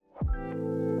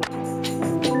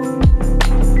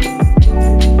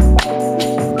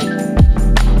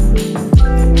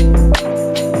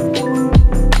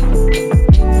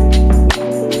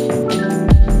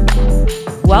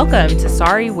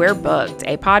Sorry We're Booked,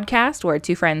 a podcast where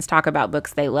two friends talk about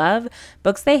books they love,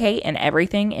 books they hate, and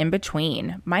everything in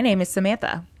between. My name is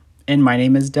Samantha. And my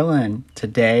name is Dylan.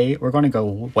 Today, we're going to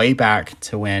go way back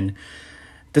to when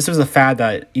this was a fad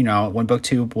that, when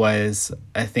BookTube was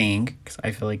a thing, because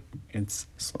I feel like it's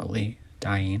slowly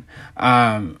dying.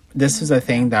 This is a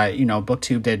thing that,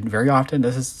 BookTube did very often.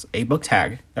 This is a book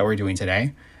tag that we're doing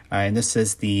today. And this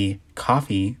is the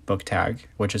coffee book tag,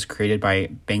 which is created by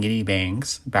Bangity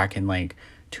Bangs back in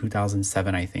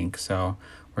 2007, I think. So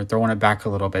we're throwing it back a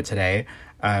little bit today.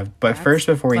 But first,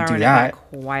 before we do that,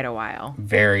 quite a while.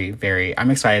 Very, very.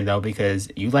 I'm excited though because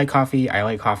you like coffee. I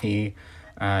like coffee.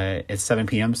 It's 7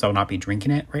 p.m. so I'll not be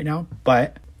drinking it right now.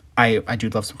 But I do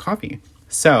love some coffee.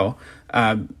 So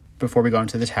before we go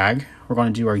into the tag, we're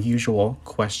going to do our usual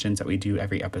questions that we do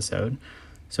every episode.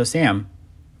 So Sam,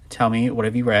 tell me, what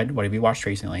have you read? What have you watched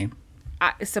recently?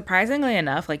 Surprisingly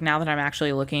enough, now that I'm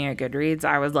actually looking at Goodreads,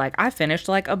 I was like, I finished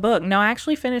a book. No, I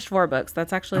actually finished 4 books.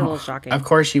 That's actually a little shocking. Of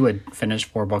course you would finish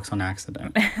 4 books on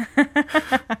accident.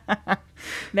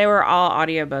 They were all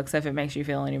audiobooks, if it makes you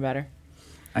feel any better.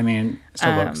 I mean,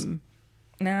 still books.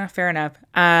 Nah, fair enough.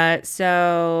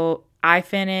 So I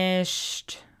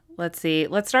finished, let's see.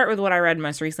 Let's start with what I read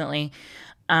most recently.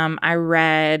 I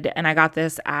read, and I got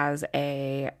this as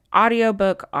a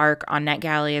audiobook arc on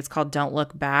NetGalley. It's called Don't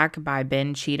Look Back by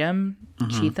Ben Cheatham,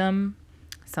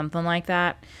 something like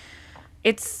that.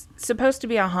 It's supposed to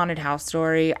be a haunted house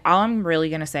story. All I'm really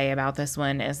going to say about this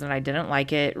one is that I didn't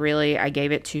like it. Really, I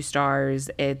gave it 2 stars.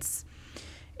 It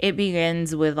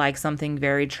begins with something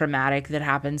very traumatic that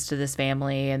happens to this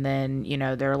family, and then,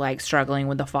 they're struggling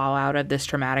with the fallout of this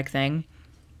traumatic thing.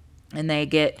 And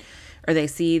they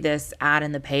see this ad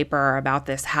in the paper about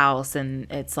this house, and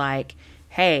it's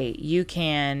hey, you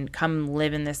can come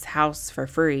live in this house for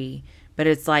free, but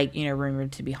it's rumored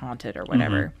to be haunted or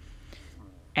whatever.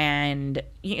 And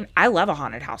I love a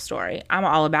haunted house story. I'm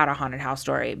all about a haunted house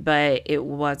story, but it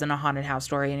wasn't a haunted house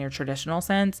story in your traditional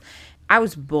sense. I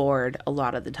was bored a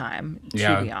lot of the time,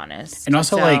 to be honest. And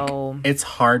also, it's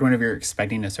hard whenever you're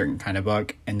expecting a certain kind of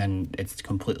book, and then it's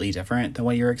completely different than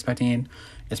what you're expecting,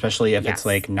 especially if it's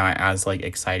not as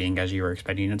exciting as you were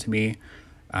expecting it to be.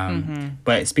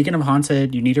 But speaking of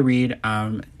haunted, you need to read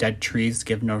Dead Trees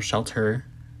Give No Shelter.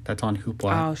 That's on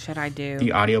Hoopla. Oh, shit, I do.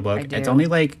 The audiobook. It's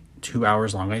only 2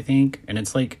 hours long, I think, and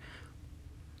it's a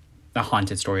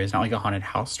haunted story. It's not a haunted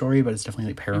house story, but it's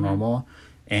definitely paranormal.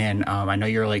 And I know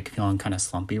you're feeling kind of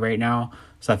slumpy right now,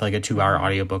 so I feel a 2-hour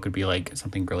audiobook would be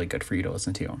something really good for you to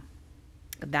listen to.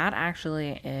 That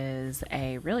actually is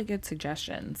a really good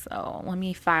suggestion. So let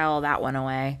me file that one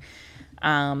away.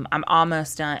 I'm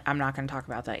almost done. I'm not going to talk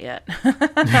about that yet.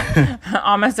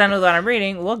 Almost done with what I'm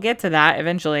reading. We'll get to that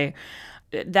eventually.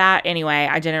 That, anyway,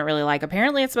 I didn't really like.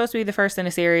 Apparently, it's supposed to be the first in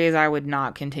a series. I would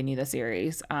not continue the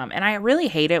series. And I really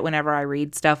hate it whenever I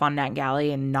read stuff on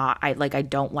NetGalley and I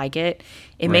don't like it.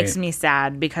 It makes me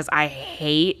sad because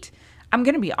I'm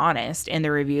going to be honest, in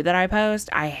the review that I post,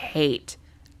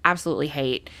 absolutely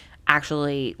hate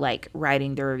actually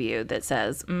writing the review that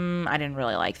says, I didn't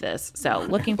really like this. So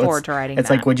looking forward to writing that.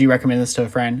 It's would you recommend this to a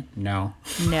friend? No.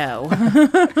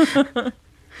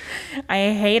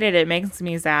 I hate it. It makes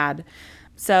me sad.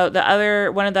 So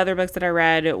one of the other books that I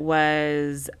read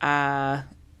was The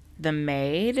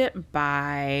Maid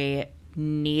by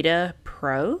Nita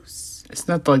Prose.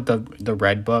 Isn't that the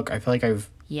red book? I feel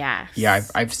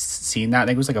Yes. I've seen that. I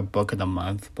think it was a book of the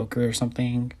month book or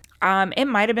something. It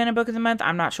might have been a book of the month.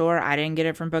 I'm not sure. I didn't get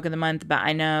it from book of the month, but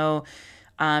I know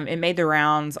it made the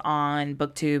rounds on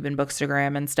BookTube and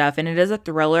Bookstagram and stuff. And it is a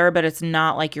thriller, but it's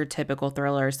not your typical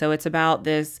thriller. So it's about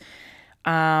this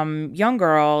young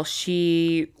girl.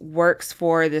 She works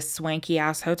for this swanky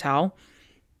ass hotel,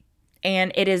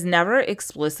 and it is never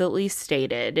explicitly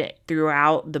stated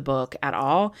throughout the book at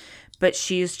all, but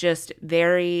she's just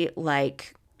very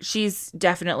she's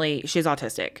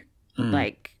autistic.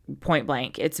 Point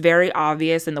blank. It's very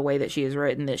obvious in the way that she is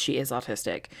written that she is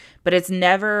autistic, but it's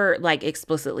never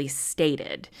explicitly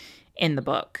stated in the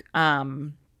book.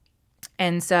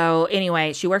 And so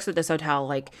anyway, she works at this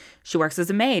hotel. She works as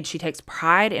a maid. She takes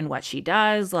pride in what she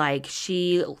does.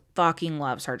 She fucking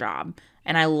loves her job.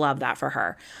 And I love that for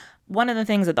her. One of the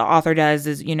things that the author does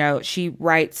is, she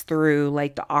writes through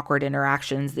the awkward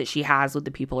interactions that she has with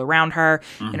the people around her.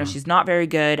 She's not very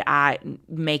good at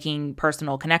making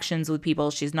personal connections with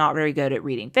people. She's not very good at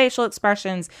reading facial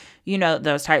expressions,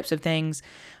 those types of things.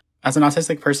 As an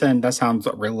autistic person, that sounds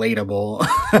relatable.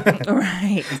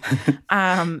 Right.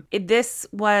 This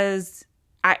was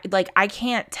I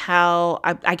can't tell.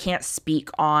 I can't speak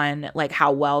on like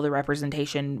how well the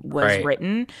representation was Right.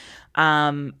 written.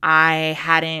 I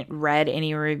hadn't read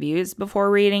any reviews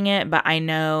before reading it, but I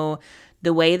know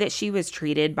the way that she was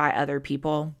treated by other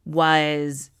people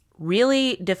was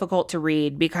really difficult to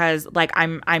read because like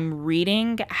I'm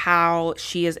reading how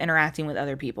she is interacting with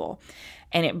other people.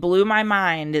 And it blew my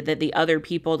mind that the other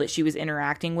people that she was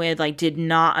interacting with like did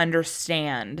not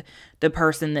understand the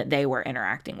person that they were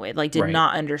interacting with. Like did Right.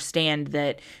 not understand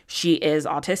that she is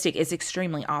autistic. It's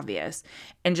extremely obvious.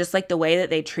 And just like the way that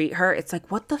they treat her, it's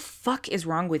like what the fuck is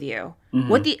wrong with you?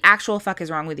 What the actual fuck is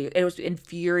wrong with you? It was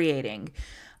infuriating.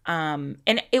 And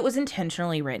it was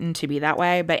intentionally written to be that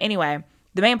way. But anyway,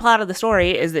 the main plot of the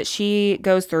story is that she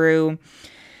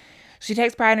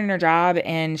takes pride in her job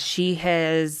and she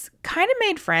has kind of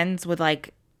made friends with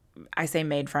like, I say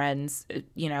made friends,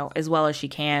 you know, as well as she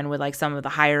can with like some of the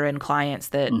higher end clients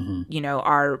that, you know,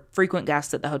 are frequent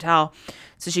guests at the hotel.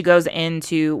 So she goes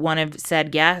into one of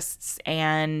said guests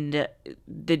and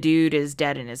the dude is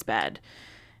dead in his bed.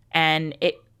 And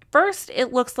first,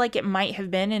 it looks like it might have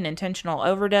been an intentional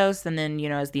overdose. And then, you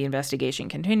know, as the investigation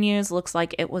continues, looks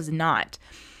like it was not.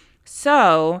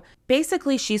 So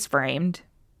basically, she's framed.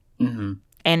 Mm-hmm.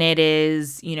 And it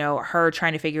is, you know, her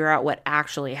trying to figure out what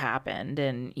actually happened.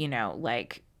 And, you know,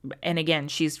 like, and again,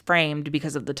 she's framed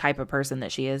because of the type of person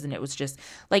that she is. And it was just,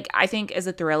 like, I think as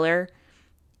a thriller,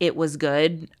 it was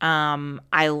good.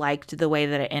 I liked the way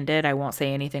that it ended. I won't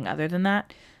say anything other than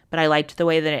that. But I liked the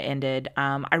way that it ended.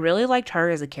 I really liked her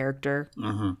as a character.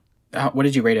 Mm-hmm. What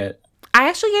did you rate it? I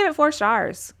actually gave it 4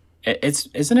 stars.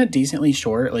 Isn't it decently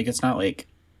short? Like it's not like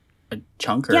a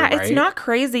chunker, Yeah, right? it's not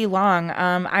crazy long.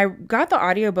 I got the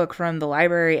audiobook from the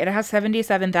library. It has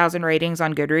 77,000 ratings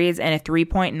on Goodreads and a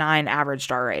 3.9 average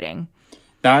star rating.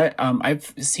 That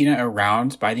I've seen it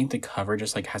around, but I think the cover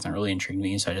just like hasn't really intrigued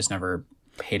me, so I just never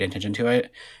paid attention to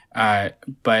it.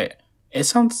 But it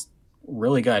sounds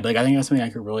really good. Like I think that's something I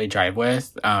could really jive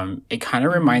with. It kind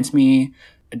of reminds me,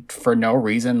 for no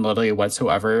reason, literally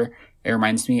whatsoever, it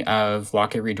reminds me of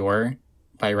Lock Every Door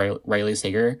by Riley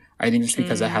Sager. I think just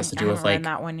because it has to do with like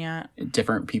that one yet.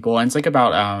 different people, and it's like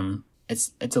about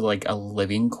it's like a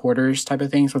living quarters type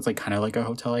of thing, so it's like kind of like a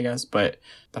hotel, I guess. But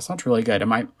that sounds really good. I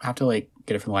might have to like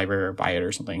get it from the library or buy it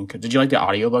or something. Did you like the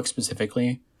audiobook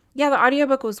specifically? Yeah, the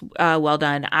audiobook was well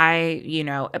done.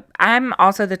 I'm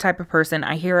also the type of person,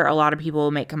 I hear a lot of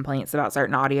people make complaints about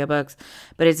certain audiobooks,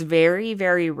 but it's very,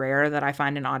 very rare that I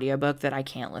find an audiobook that I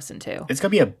can't listen to. It's gonna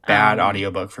be a bad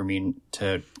audiobook for me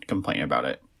to complain about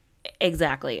it.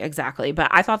 Exactly. But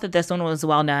I thought that this one was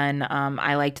well done.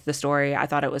 I liked the story. I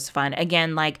thought it was fun.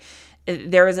 Again, like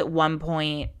there was at one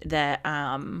point that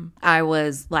I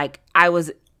was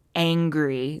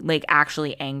angry, like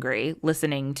actually angry,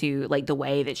 listening to like the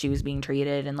way that she was being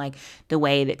treated and like the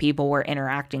way that people were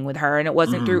interacting with her. And it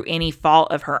wasn't through any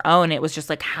fault of her own. It was just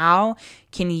like, how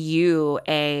can you,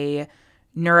 a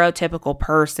neurotypical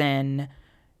person,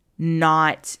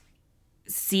 not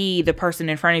see the person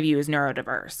in front of you as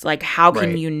neurodiverse? Like how can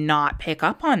Right. you not pick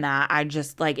up on that? I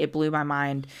just like, it blew my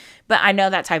mind. But I know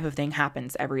that type of thing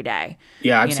happens every day.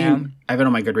 Yeah, I have it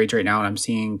on my Goodreads right now,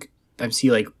 and I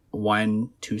see like 1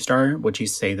 2-star, which you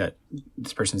say that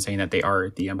this person's saying that they are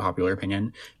the unpopular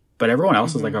opinion, but everyone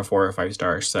else is like a 4 or 5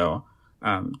 stars. So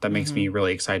that makes me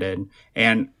really excited,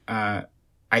 and I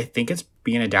think it's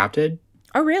being adapted.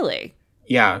 Oh, really?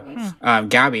 Yeah.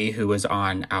 Gabby, who was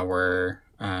on our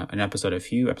an episode a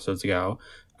few episodes ago,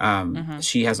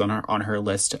 she has on her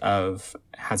list of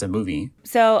has a movie.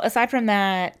 So aside from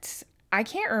that, I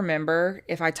can't remember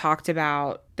if I talked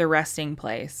about The Resting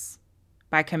Place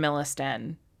by Camilla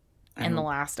Sten in the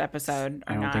last episode or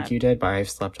I don't not. think you did, but I've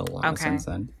slept a lot since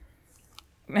then.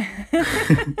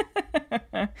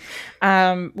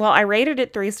 Well, I rated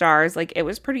it 3 stars. Like it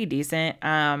was pretty decent.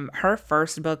 Her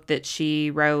first book that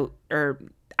she wrote, or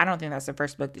I don't think that's the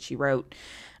first book that she wrote,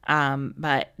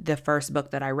 but the first book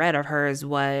that I read of hers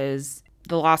was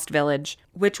The Lost Village,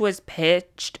 which was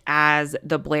pitched as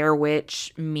the Blair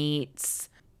Witch meets,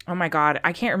 oh my God,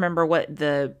 I can't remember what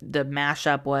the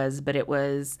mashup was, but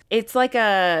it's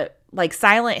like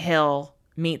Silent Hill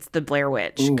meets the Blair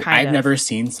Witch. Ooh, kind I've of. never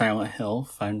seen Silent Hill.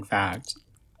 Fun fact.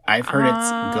 I've heard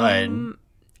it's good.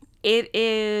 It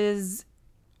is.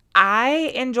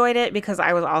 I enjoyed it because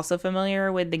I was also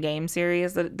familiar with the game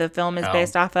series that the film is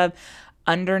based off of.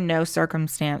 Under no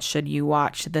circumstance should you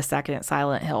watch the second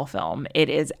Silent Hill film. It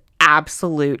is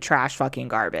absolute trash fucking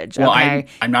garbage. Well, okay?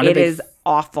 I'm not It is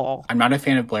awful. I'm not a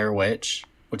fan of Blair Witch.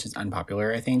 which is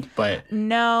unpopular, I think. But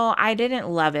No, I didn't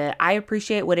love it. I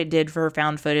appreciate what it did for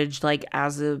found footage, like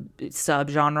as a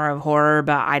subgenre of horror,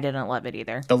 but I didn't love it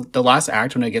either. the last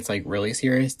act, when it gets like really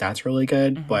serious, that's really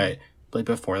good. Mm-hmm. But like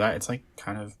before that, it's like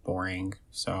kind of boring.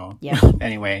 So Yeah.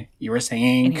 Anyway, you were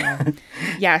saying. Anyway.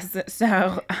 Yes.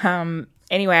 So,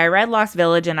 anyway, I read Lost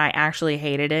Village and I actually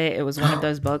hated it. It was one of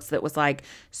those books that was like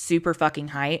super fucking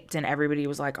hyped and everybody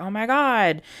was like, oh my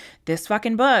God, this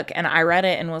fucking book. And I read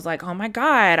it and was like, oh my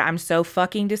God, I'm so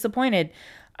fucking disappointed.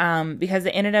 Because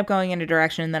it ended up going in a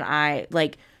direction that I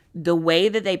like. The way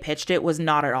that they pitched it was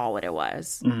not at all what it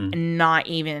was. Not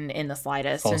even in the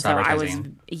slightest. False And so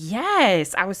advertising.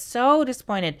 I was so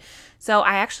disappointed. So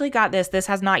I actually got this. This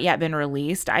has not yet been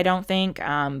released, I don't think.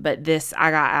 But this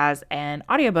I got as an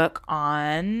audiobook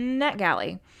on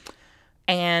NetGalley.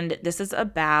 And this is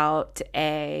about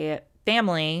a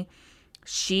family.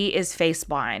 She is face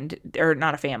blind, or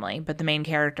not a family, but the main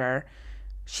character.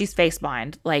 She's face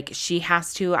blind. Like, she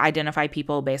has to identify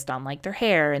people based on like their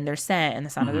hair and their scent and the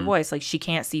sound of their voice. Like, she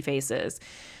can't see faces.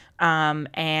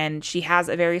 And she has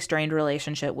a very strained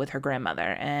relationship with her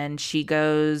grandmother. And she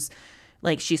goes,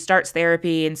 like, she starts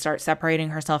therapy and starts separating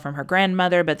herself from her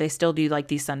grandmother, but they still do like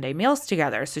these Sunday meals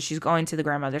together. So she's going to the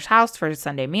grandmother's house for a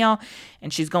Sunday meal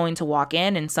and she's going to walk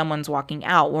in and someone's walking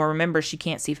out. Well, remember, she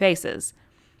can't see faces.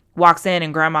 Walks in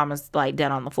and grandmama's like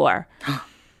dead on the floor.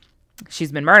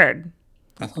 She's been murdered.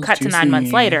 Cut to 9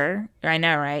 months later. I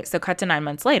know, right? So cut to 9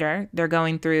 months later, they're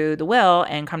going through the will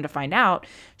and come to find out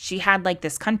she had like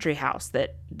this country house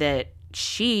that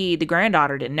she, the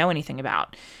granddaughter, didn't know anything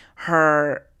about.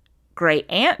 Her great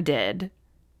aunt did,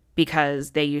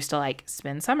 because they used to like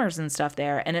spend summers and stuff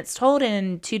there. And it's told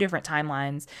in two different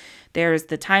timelines. There's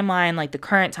the timeline, like the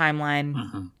current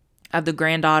timeline of the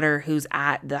granddaughter who's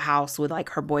at the house with like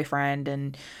her boyfriend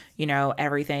and, you know,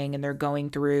 everything. And they're going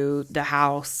through the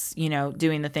house, you know,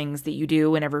 doing the things that you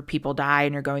do whenever people die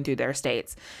and you're going through their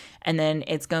estates. And then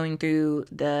it's going through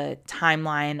the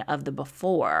timeline of the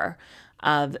before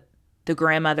of the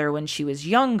grandmother when she was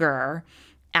younger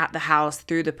at the house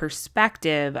through the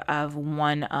perspective of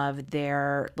one of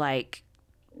their like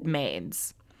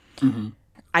maids.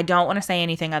 I don't want to say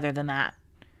anything other than that,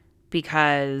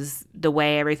 because the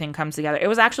way everything comes together, it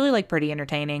was actually like pretty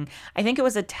entertaining. I think it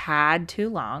was a tad too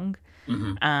long.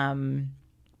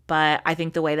 But I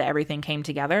think the way that everything came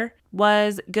together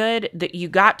was good. That you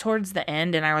got towards the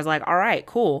end and I was like, all right,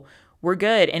 cool, we're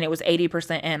good. And it was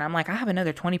 80% in. I'm like, I have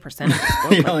another 20% of this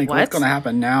book. You're like, what's going to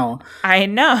happen now? I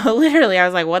know. Literally, I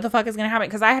was like, what the fuck is going to happen?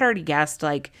 Because I had already guessed,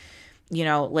 like, you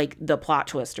know, like the plot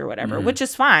twist or whatever, which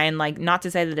is fine. Like, not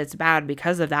to say that it's bad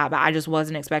because of that, but I just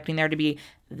wasn't expecting there to be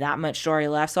that much story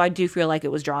left. So I do feel like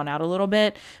it was drawn out a little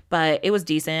bit, but it was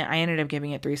decent. I ended up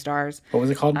giving it 3 stars. What was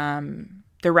it called?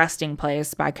 The Resting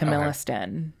Place by Camilla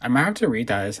Sten. I might have to read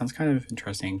that. It sounds kind of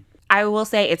interesting. I will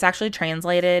say it's actually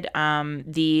translated.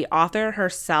 The author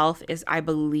herself is, I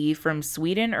believe, from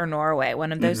Sweden or Norway,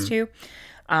 one of those two.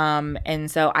 And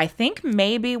so I think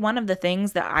maybe one of the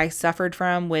things that I suffered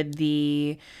from with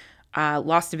the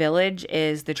Lost Village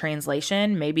is the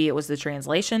translation. Maybe it was the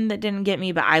translation that didn't get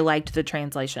me, but I liked the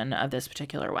translation of this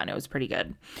particular one. It was pretty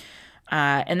good.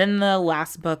 And then the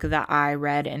last book that I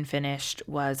read and finished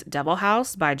was Devil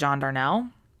House by John Darnell.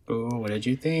 Ooh, what did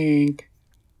you think?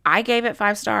 I gave it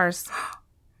 5 stars.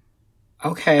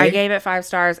 Okay. I gave it 5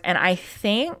 stars. And I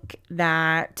think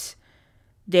that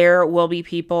there will be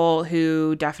people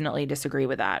who definitely disagree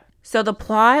with that. So the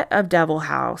plot of Devil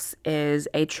House is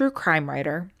a true crime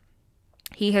writer.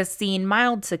 He has seen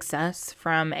mild success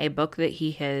from a book that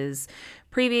he has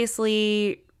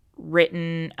previously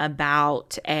written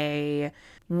about a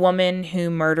woman who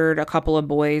murdered a couple of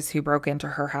boys who broke into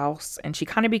her house, and she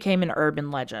kind of became an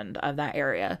urban legend of that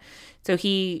area. So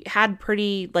he had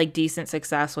pretty like decent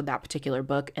success with that particular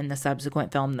book and the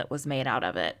subsequent film that was made out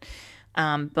of it.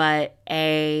 But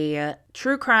a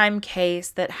true crime case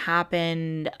that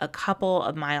happened a couple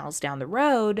of miles down the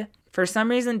road, for some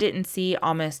reason, didn't see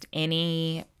almost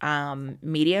any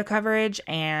media coverage,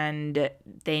 and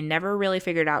they never really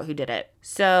figured out who did it.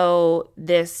 So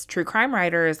this true crime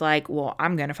writer is like, well,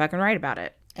 I'm going to fucking write about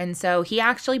it. And so he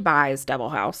actually buys Devil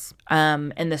House.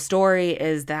 And the story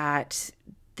is that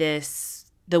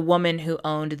the woman who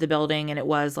owned the building, and it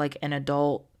was like an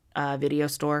adult video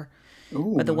store,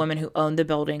 Ooh. but the woman who owned the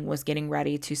building was getting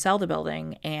ready to sell the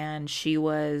building, and she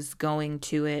was going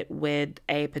to it with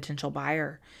a potential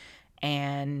buyer.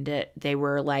 And they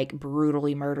were like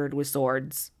brutally murdered with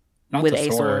swords. Not with the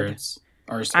a swords.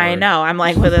 sword. Or sword. I know. I'm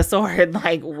like, with a sword.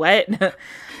 Like, what?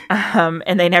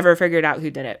 And they never figured out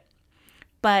who did it.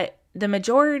 But the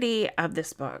majority of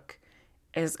this book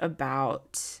is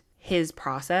about his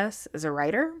process as a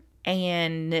writer.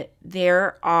 And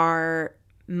there are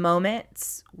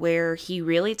moments where he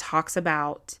really talks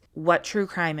about what true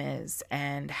crime is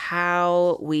and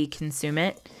how we consume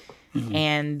it,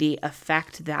 and the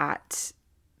effect that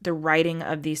the writing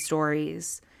of these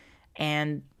stories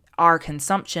and our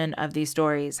consumption of these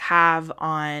stories have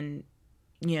on,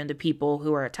 the people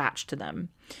who are attached to them.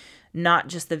 Not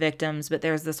just the victims, but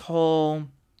there's this whole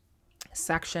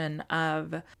section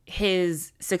of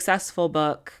his successful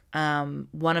book,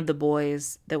 one of the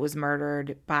boys that was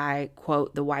murdered by,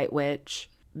 quote, the White Witch.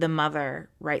 The mother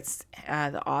writes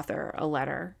the author a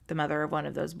letter, the mother of one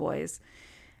of those boys.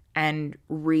 And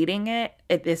reading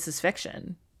this is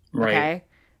fiction, Right. okay?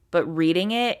 But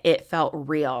reading it felt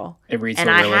real. It reads and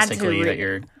so I had realistically that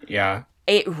you're, yeah.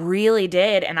 It really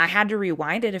did. And I had to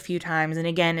rewind it a few times. And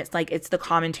again, it's like, it's the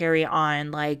commentary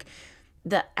on like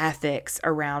the ethics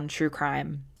around true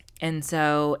crime. And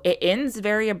so it ends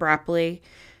very abruptly,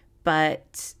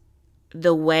 but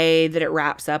the way that it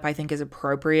wraps up, I think, is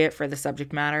appropriate for the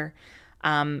subject matter.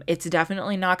 It's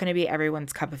definitely not going to be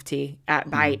everyone's cup of tea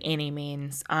by any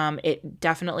means. It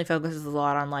definitely focuses a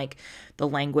lot on like the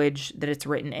language that it's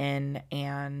written in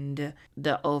and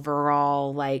the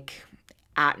overall like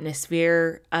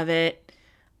atmosphere of it.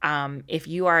 If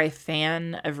you are a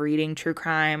fan of reading true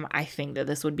crime, I think that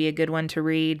this would be a good one to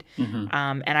read.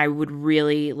 And I would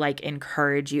really like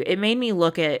encourage you. It made me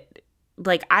look at,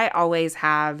 like, I always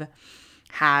have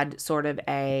had sort of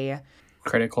a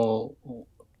critical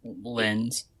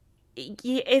lens.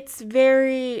 It's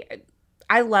very,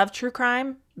 I love true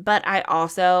crime, but I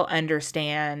also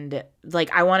understand,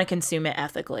 like, I want to consume it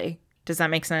ethically. Does that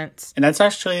make sense? And that's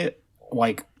actually,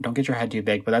 like, don't get your head too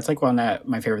big, but that's like one of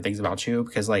my favorite things about you,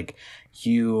 because like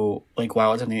you, like,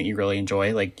 while it's something that you really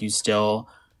enjoy, like you still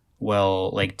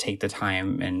will like take the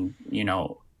time and,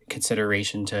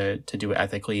 consideration to do it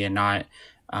ethically and not,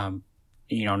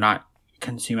 not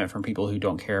consume it from people who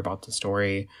don't care about the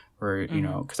story, or,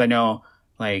 because I know,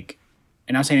 like,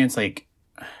 and I'm saying it's like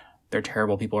they're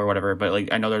terrible people or whatever, but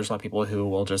like I know there's a lot of people who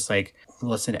will just like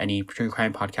listen to any true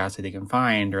crime podcast that they can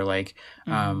find, or like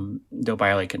they'll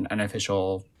buy like an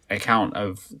unofficial account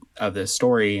of this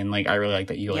story, and like I really like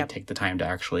that you like take the time to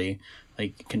actually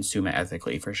like consume it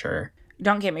ethically, for sure.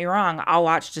 Don't get me wrong, I'll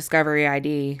watch Discovery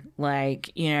ID,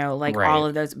 like, like right. All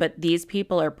of those, but these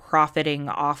people are profiting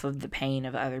off of the pain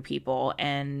of other people,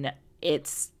 and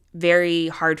it's very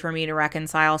hard for me to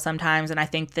reconcile sometimes. And I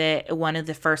think that one of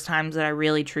the first times that I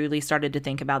really truly started to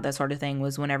think about that sort of thing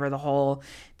was whenever the whole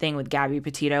thing with Gabby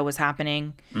Petito was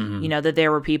happening. That there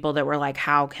were people that were like,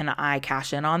 how can I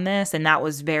cash in on this? And that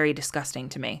was very disgusting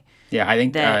to me. Yeah, I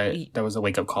think that was a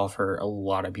wake-up call for a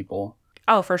lot of people.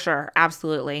 Oh, for sure.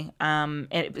 Absolutely.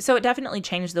 So it definitely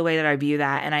changed the way that I view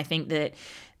that. And I think that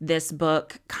this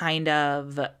book kind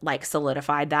of like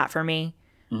solidified that for me.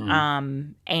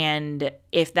 And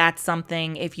if that's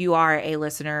something, if you are a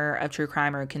listener of true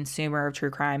crime or a consumer of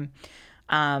true crime,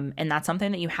 and that's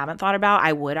something that you haven't thought about,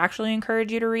 I would actually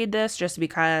encourage you to read this, just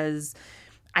because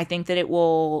I think that it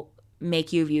will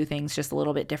make you view things just a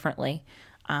little bit differently.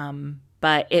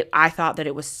 But I thought that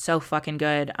it was so fucking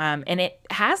good. And it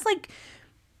has like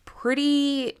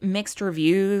pretty mixed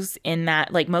reviews in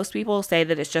that, like, most people say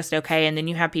that it's just okay. And then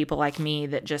you have people like me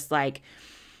that just like,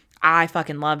 I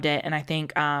fucking loved it. And I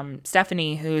think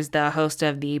Stephanie, who's the host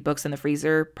of the Books in the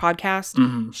Freezer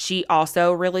podcast, she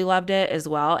also really loved it as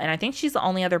well. And I think she's the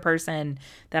only other person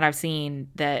that I've seen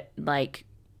that like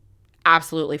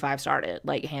absolutely 5-starred it,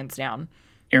 like hands down.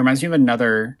 It reminds me of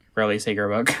another Riley Sager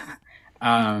book,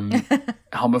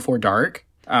 Home Before Dark,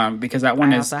 because that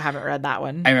one I also haven't read that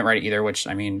one. I haven't read it either, which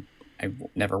I mean, I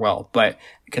never will. But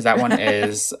because that one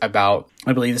is about,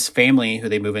 I believe, this family who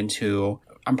they move into.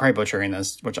 I'm probably butchering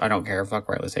this, which I don't care. Fuck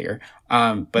Riley Sager.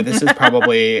 But this is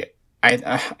probably,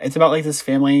 it's about like this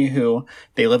family who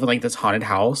they live in like this haunted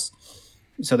house.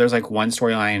 So there's like one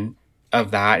storyline of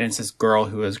that, and it's this girl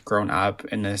who has grown up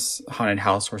in this haunted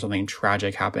house where something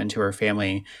tragic happened to her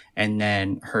family, and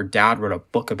then her dad wrote a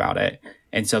book about it.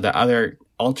 And so the other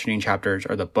alternating chapters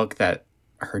are the book that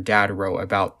her dad wrote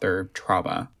about their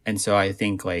trauma. And so I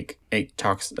think like it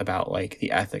talks about like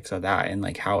the ethics of that and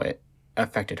like how it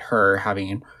affected her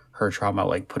having her trauma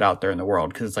like put out there in the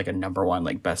world, because it's like a #1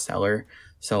 like bestseller.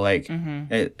 So like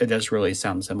it does really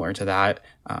sound similar to that.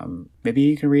 Maybe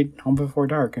you can read Home Before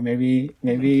Dark, and maybe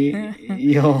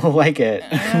you'll like it.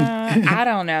 I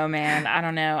don't know, man. I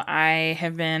don't know. I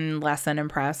have been less than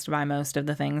impressed by most of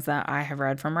the things that I have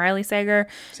read from Riley Sager.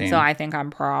 Same. So I think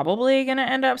I'm probably going to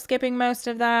end up skipping most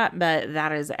of that, but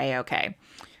that is A-okay.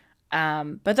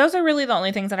 But those are really the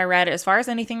only things that I read. As far as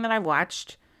anything that I've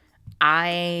watched,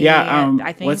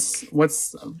 I think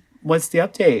what's what's the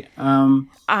update?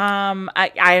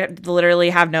 I literally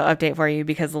have no update for you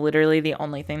because literally the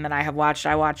only thing that I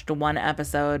watched one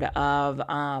episode of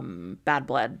Bad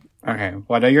Blood, Okay,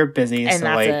 what are your busy? and So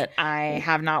that's like, it. I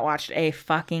have not watched a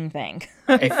fucking thing.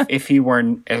 if you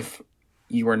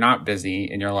were not busy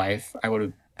in your life, I would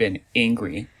have been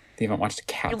angry. They haven't watched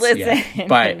Cats yet,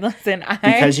 but listen,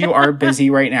 because you are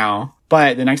busy right now.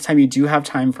 But the next time you do have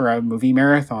time for a movie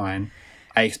marathon,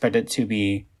 I expect it to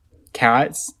be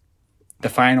Cats, The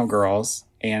Final Girls,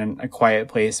 and A Quiet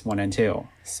Place 1 and 2.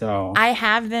 So I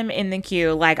have them in the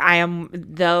queue. Like I am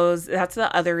those. That's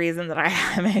the other reason that I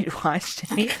haven't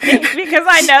watched anything because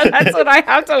I know that's what I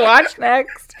have to watch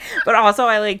next. But also,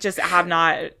 I like just have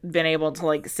not been able to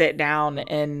like sit down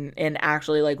and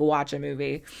actually like watch a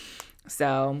movie.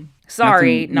 So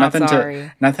sorry, nothing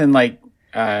sorry. Nothing like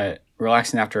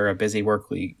relaxing after a busy work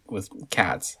week with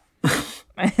Cats.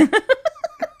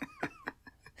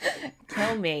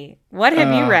 Tell me, what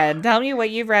have you read? Tell me what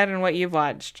you've read and what you've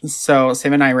watched. So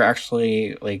Sam and I were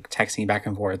actually like texting back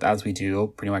and forth as we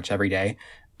do pretty much every day.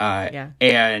 Yeah.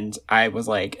 And I was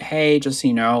like, hey, just so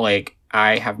you know, like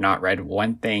I have not read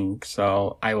one thing,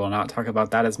 so I will not talk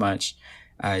about that as much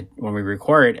when we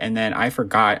record. And then I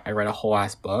forgot I read a whole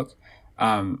ass book,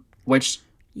 which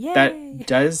Yay. that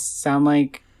does sound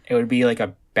like it would be like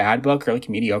a bad book or like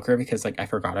mediocre because like I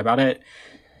forgot about it.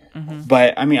 Mm-hmm.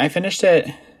 But I mean, I finished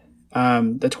it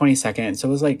the 22nd, so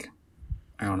it was like,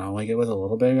 I don't know, like it was a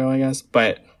little bit ago, I guess.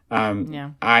 But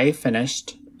I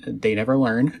finished They Never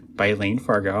Learn by Elaine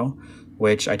Fargo,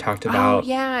 which I talked about. Oh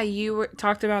yeah, you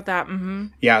talked about that. Mm-hmm.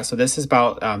 Yeah, so this is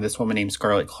about this woman named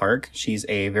Scarlett Clark. She's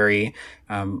a very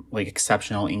like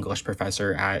exceptional English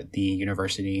professor at the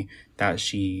university that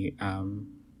she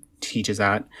teaches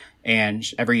at, and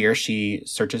every year she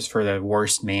searches for the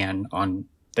worst man on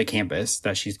the campus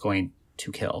that she's going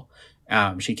to kill.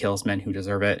 She kills men who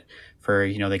deserve it for,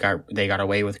 you know, they got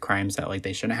away with crimes that like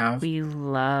they shouldn't have.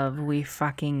 We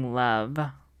fucking love.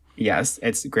 Yes,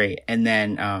 it's great. And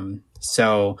then it's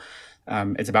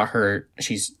about her.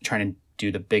 She's trying to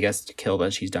do the biggest kill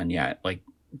that she's done yet. Like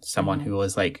someone who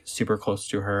was like super close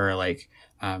to her, like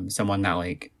someone that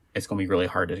like it's gonna be really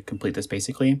hard to complete this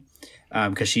basically,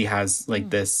 because she has like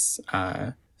this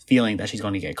feeling that she's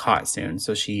going to get caught soon.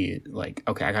 So she like,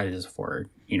 okay, I gotta do this for,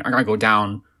 you know, I gotta go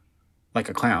down like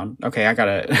a clown. Okay, I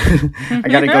gotta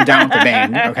go down with the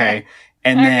bang. Okay.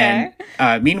 And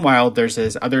then meanwhile, there's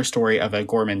this other story of a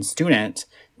Gorman student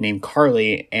named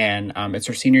Carly, and it's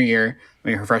her senior year,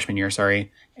 her freshman year,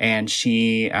 sorry. And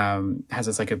she has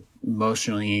this like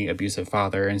emotionally abusive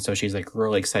father, and so she's like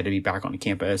really excited to be back on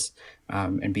campus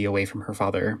and be away from her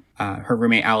father. Her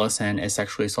roommate Allison is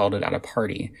sexually assaulted at a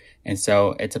party, and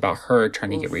so it's about her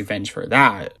trying to get revenge for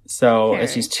that. So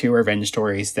it's these two revenge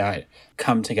stories that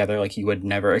come together like you would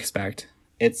never expect.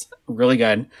 It's really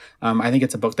good. I think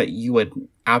it's a book that you would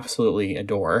absolutely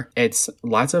adore. It's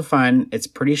lots of fun. It's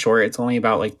pretty short. It's only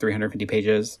about like 350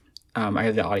 pages. I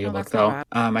have the audiobook though.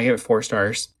 I gave it 4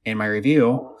 stars. And my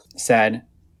review said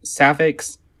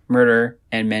sapphics, murder,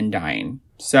 and men dying.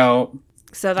 So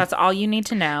that's all you need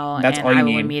to know. That's and all you I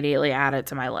will need. Immediately add it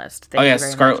to my list. Thank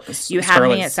you very much. You had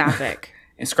me at sapphic.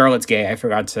 And Scarlett's gay. I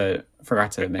forgot to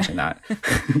mention that.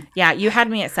 Yeah, you had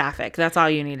me at sapphic. That's all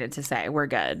you needed to say. We're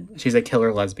good. She's a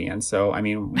killer lesbian. So, I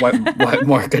mean, what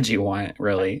more could you want,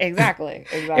 really? Exactly.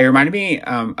 It reminded me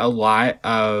a lot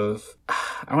of,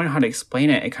 I don't know how to explain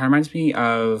it. It kind of reminds me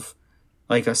of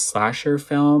like a slasher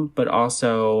film, but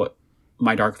also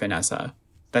My Dark Vanessa.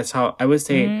 That's how I would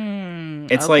say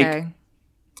it's like,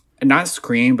 not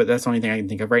Scream, but that's the only thing I can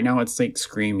think of right now. It's like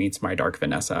Scream meets My Dark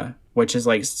Vanessa, which is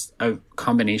like a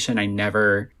combination I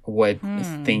never would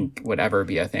think would ever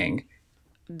be a thing.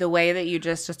 The way that you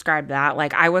just described that,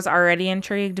 like I was already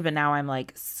intrigued, but now I'm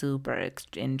like super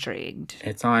intrigued.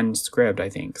 It's on Scribd, I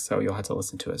think, so you'll have to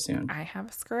listen to it soon. I have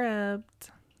a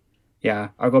script. Yeah,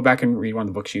 I'll go back and read one of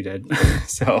the books you did.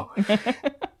 So,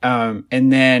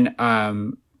 and then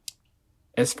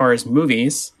as far as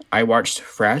movies, I watched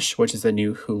Fresh, which is a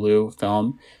new Hulu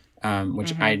film,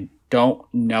 which I don't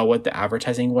know what the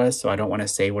advertising was, so I don't want to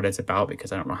say what it's about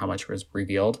because I don't know how much was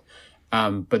revealed.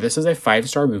 But this is a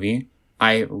 5-star movie.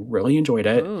 I really enjoyed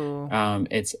it.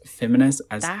 It's feminist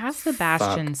as that has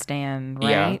Sebastian fuck. Stan,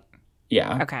 right?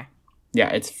 Yeah. Okay. Yeah,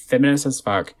 it's feminist as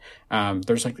fuck.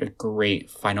 There's like a great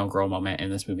final girl moment in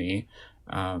this movie.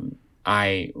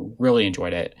 I really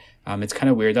enjoyed it. It's kind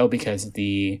of weird though because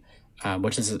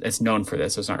it's known for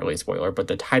this, so it's not really a spoiler, but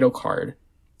the title card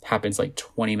happens like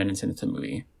 20 minutes into the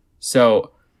movie.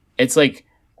 So it's like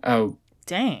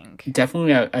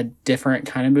definitely a different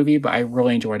kind of movie, but I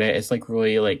really enjoyed it. It's like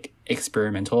really like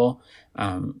experimental.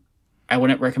 I I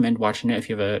wouldn't recommend watching it if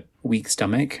you have a weak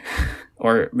stomach,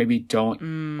 or maybe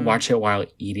don't watch it while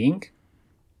eating.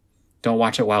 Don't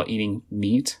watch it while eating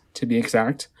meat, to be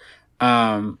exact.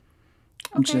 I'm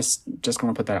just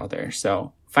gonna put that out there.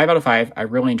 So 5 out of 5. I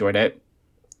really enjoyed it.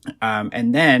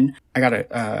 And then I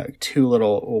got two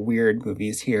little weird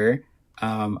movies here.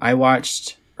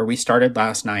 We started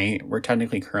last night. We're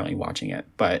technically currently watching it,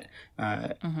 but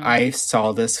I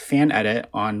saw this fan edit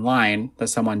online that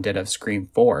someone did of Scream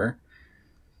 4,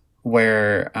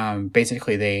 where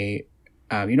basically they,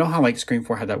 you know how like Scream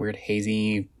 4 had that weird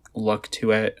hazy look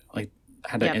to it, like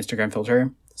had an Instagram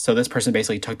filter. So this person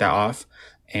basically took that off,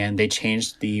 and they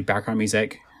changed the background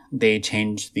music. They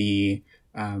changed the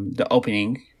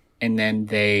opening, and then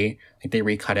they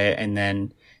recut it, and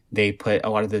then they put a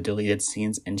lot of the deleted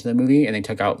scenes into the movie, and they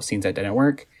took out scenes that didn't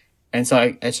work. And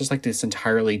so it's just like this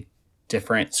entirely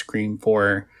different Scream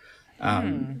 4.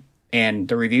 And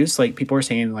the reviews, like people are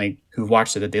saying like who've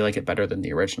watched it that they like it better than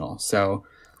the original. So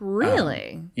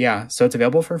really, yeah. So it's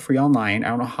available for free online. I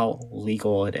don't know how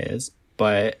legal it is,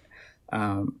 but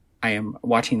I am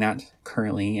watching that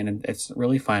currently, and it's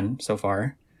really fun so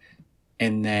far.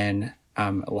 And then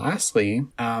lastly,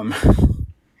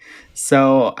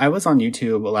 so I was on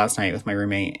YouTube last night with my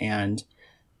roommate, and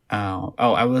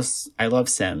I love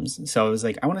Sims. So I was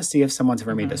like, I want to see if someone's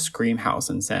ever made a Scream house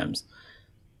in Sims.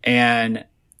 And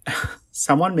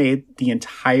someone made the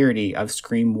entirety of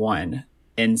Scream 1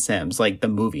 in Sims, like the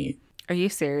movie. Are you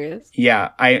serious?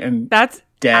 Yeah, I am. That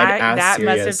serious.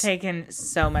 must have taken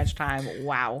so much time.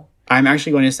 Wow. I'm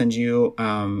actually going to send you,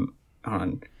 hold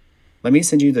on. Let me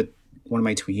send you one of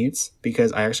my tweets,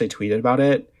 because I actually tweeted about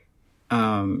it.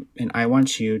 And I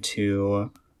want you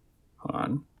to, hold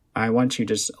on. I want you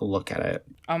to just look at it.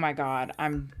 Oh my God.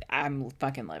 I'm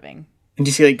fucking living. And do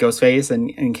you see like Ghostface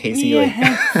and Casey?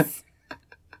 Yes.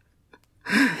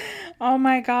 Like, oh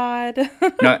my God.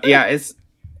 no, yeah,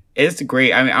 it's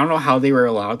great. I mean, I don't know how they were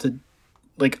allowed to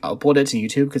like upload it to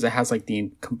YouTube, because it has like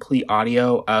the complete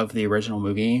audio of the original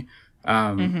movie.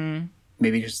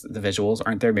 Maybe just the visuals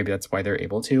aren't there. Maybe that's why they're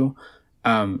able to.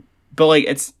 But like,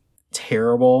 it's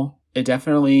terrible. It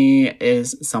definitely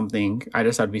is something. I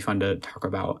just thought it'd be fun to talk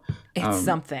about. It's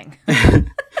something.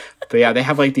 But yeah, they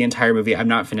have like the entire movie. I've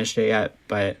not finished it yet,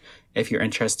 but if you're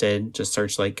interested, just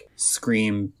search like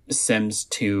Scream Sims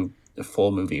 2 the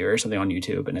full movie or something on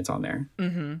YouTube, and it's on there.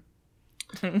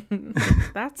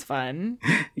 That's fun.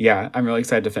 Yeah, I'm really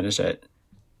excited to finish it.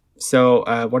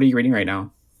 So what are you reading right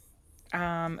now?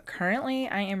 Currently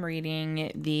I am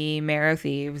reading The Marrow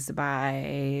Thieves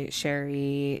by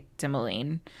Sherry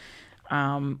DeMaline,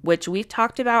 which we've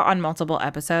talked about on multiple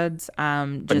episodes.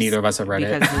 But neither of us have read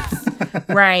it.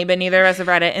 Right, but neither of us have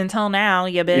read it until now.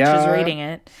 Your bitch is reading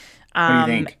it. What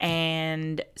do you think?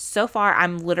 And so far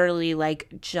I'm literally like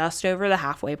just over the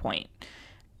halfway point.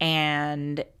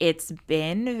 And it's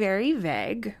been very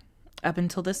vague up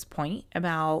until this point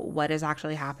about what is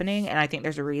actually happening. And I think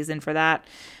there's a reason for that.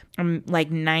 I'm like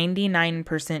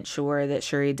 99% sure that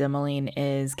Sherry DeMaline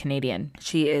is Canadian.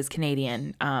 She is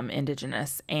Canadian,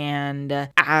 Indigenous. And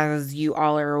as you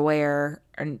all are aware,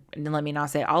 and let me not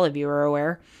say all of you are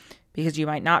aware, because you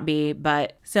might not be,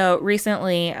 but so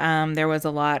recently there was a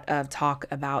lot of talk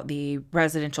about the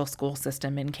residential school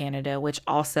system in Canada, which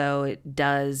also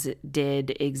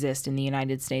did exist in the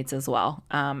United States as well.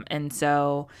 And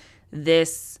so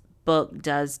this book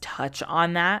does touch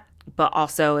on that, but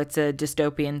also it's a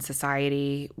dystopian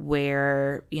society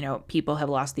where, you know, people have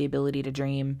lost the ability to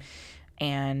dream,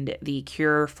 and the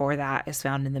cure for that is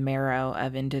found in the marrow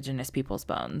of Indigenous people's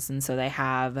bones. And so they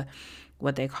have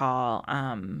what they call,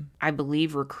 I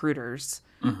believe, recruiters,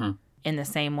 in the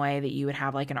same way that you would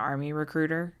have like an army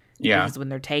recruiter. Yeah. Because when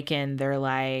they're taken, they're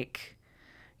like,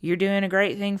 you're doing a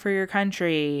great thing for your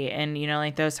country, and, you know,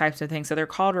 like those types of things. So they're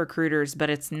called recruiters, but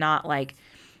it's not like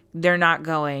they're not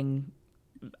going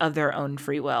of their own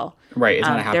free will. Right. It's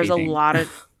not a happy there's thing. A lot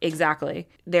of exactly.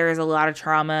 There is a lot of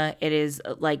trauma. It is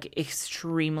like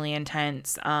extremely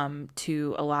intense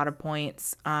to a lot of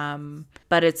points.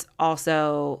 But it's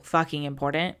also fucking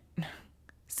important.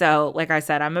 So, like I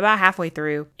said, I'm about halfway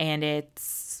through, and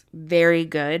it's very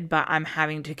good, but I'm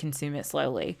having to consume it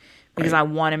slowly, because I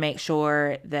want to make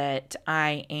sure that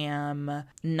I am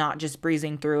not just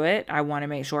breezing through it. I want to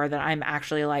make sure that I'm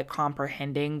actually like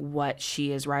comprehending what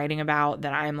she is writing about,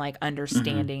 that I'm like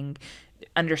understanding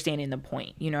the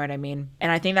point. You know what I mean?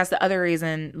 And I think that's the other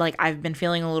reason, like, I've been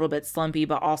feeling a little bit slumpy,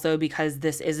 but also because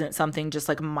this isn't something just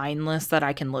like mindless that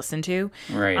I can listen to.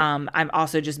 Right. I'm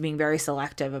also just being very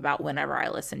selective about whenever I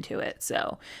listen to it.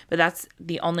 So, but that's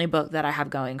the only book that I have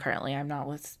going currently. I'm not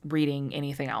reading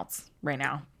anything else right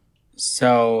now.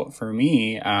 So for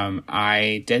me,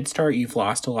 I did start You've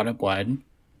Lost a Lot of Blood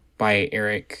by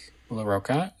Eric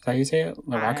LaRocca. Is that how you say it?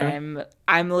 LaRocca?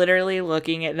 I'm literally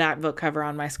looking at that book cover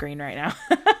on my screen right now.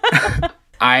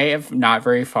 I have not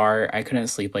very far. I couldn't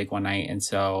sleep like one night, and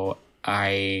so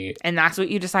I, And that's what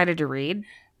you decided to read?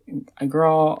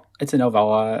 girl, it's a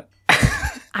novella.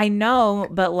 I know,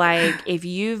 but like if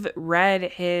you've read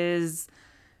his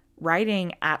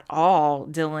writing at all,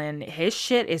 Dylan, his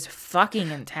shit is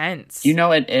fucking intense. You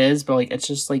know it is, but like it's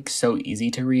just like so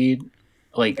easy to read.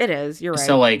 Like It is, you're right.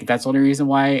 so like that's the only reason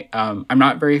why I'm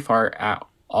not very far at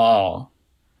all,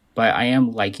 but I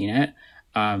am liking it.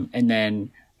 And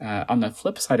then on the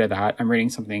flip side of that, I'm reading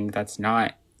something that's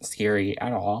not scary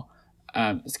at all.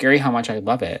 Scary how much I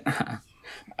love it.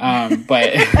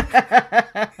 But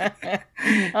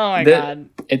Oh my god.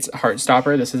 it's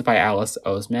Heartstopper. This is by Alice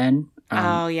Oseman.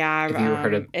 Oh yeah. Have you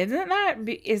heard of?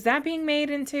 Is that being made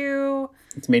into?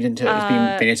 It's being made into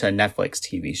a Netflix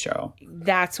TV show.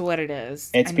 That's what it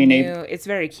is. It's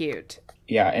very cute.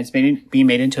 Yeah, it's being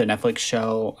made into a Netflix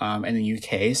show in the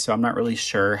UK, so I'm not really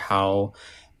sure how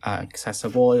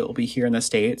accessible it will be here in the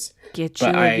States. Get you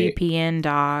a VPN,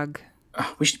 dog.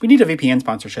 We need a VPN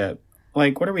sponsorship.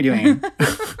 Like, what are we doing?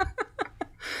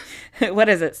 What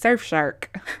is it? Surfshark.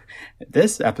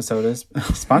 This episode is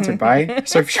sponsored by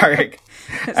Surfshark.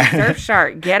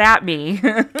 Surfshark, get at me.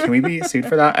 Can we be sued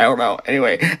for that? I don't know.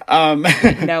 Anyway,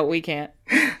 no, we can't.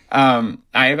 I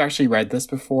have actually read this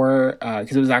before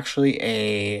because it was actually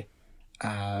a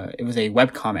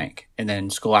webcomic, and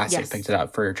then Scholastic picked it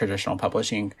up for traditional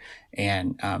publishing,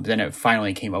 and then it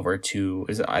finally came over to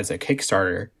as a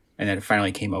Kickstarter. And then it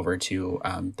finally came over to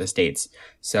the States.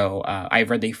 So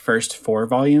I've read the first 4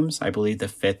 volumes. I believe the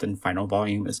 5th and final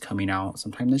volume is coming out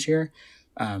sometime this year.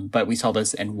 But we saw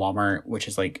this in Walmart, which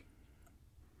is like,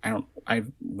 I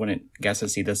wouldn't guess to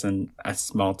see this in a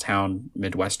small town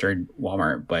Midwestern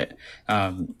Walmart. But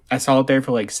I saw it there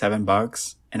for like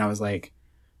 $7. And I was like,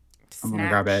 I'm going to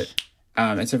grab it.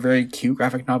 It's a very cute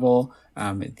graphic novel.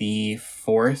 The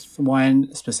 4th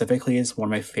one specifically is one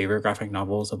of my favorite graphic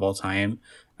novels of all time.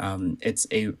 It's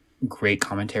a great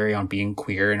commentary on being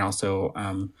queer and also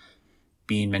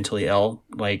being mentally ill.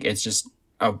 Like, it's just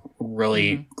a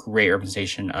really great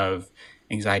representation of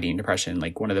anxiety and depression,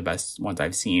 like one of the best ones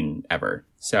I've seen ever.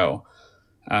 So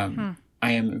I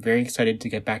am very excited to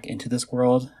get back into this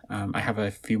world. I have a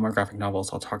few more graphic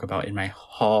novels I'll talk about in my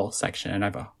haul section, and I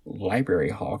have a library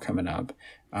haul coming up.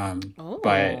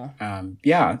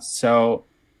 Yeah, so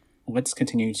let's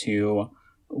continue to,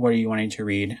 what are you wanting to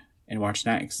read and watch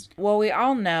next? Well, we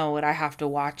all know what I have to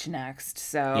watch next,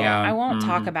 so I won't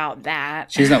talk about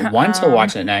that. She doesn't want to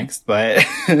watch it next, but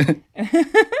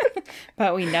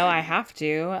but we know I have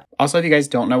to. Also, if you guys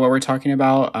don't know what we're talking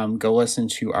about, go listen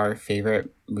to our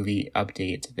favorite movie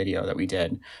update video that we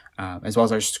did, as well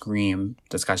as our Scream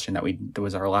discussion that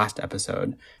was our last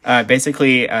episode.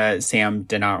 Basically, Sam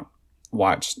did not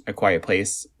watch A Quiet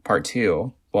Place Part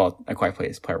 2. Well, A Quiet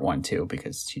Place Part 1 too,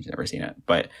 because she's never seen it.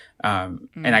 But and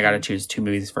I got to choose 2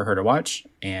 movies for her to watch,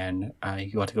 and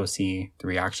you want to go see the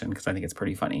reaction because I think it's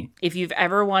pretty funny. If you've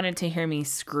ever wanted to hear me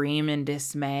scream in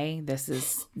dismay, this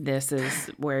is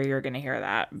where you're going to hear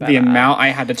that. But, the amount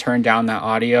I had to turn down that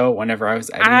audio whenever I was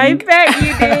editing. I bet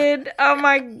you did. Oh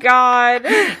my god.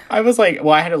 I was like,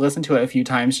 well, I had to listen to it a few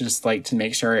times just like to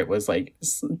make sure it was like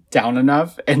down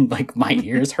enough, and like my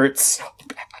ears hurt so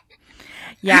bad.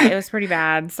 Yeah, it was pretty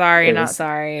bad. Sorry, not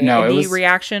sorry. No, the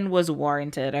reaction was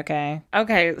warranted, okay?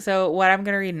 Okay, so what I'm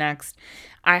going to read next,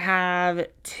 I have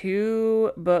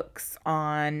 2 books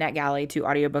on NetGalley, 2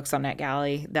 audiobooks on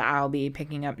NetGalley that I'll be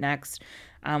picking up next.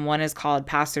 One is called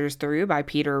Passers Through by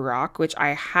Peter Rock, which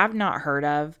I have not heard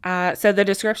of. So the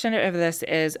description of this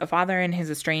is a father and his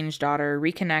estranged daughter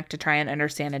reconnect to try and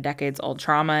understand a decades-old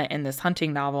trauma in this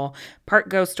hunting novel, part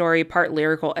ghost story, part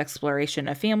lyrical exploration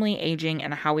of family, aging,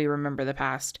 and how we remember the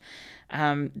past.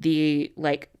 The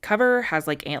cover has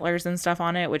like antlers and stuff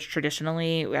on it, which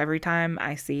traditionally every time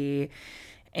I see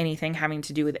anything having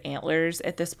to do with antlers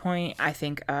at this point, I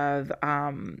think of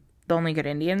The Only Good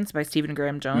Indians by Stephen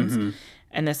Graham Jones. Mm-hmm.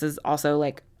 And this is also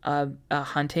like a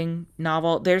hunting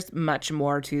novel. There's much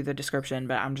more to the description,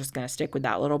 but I'm just going to stick with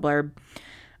that little blurb.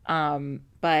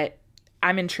 But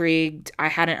I'm intrigued. I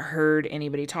hadn't heard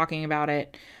anybody talking about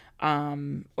it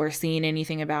or seen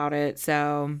anything about it.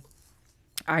 So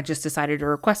I just decided to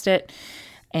request it,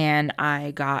 and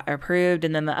I got approved.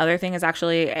 And then the other thing is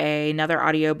actually another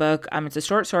audiobook. It's a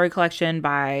short story collection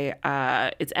by,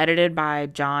 it's edited by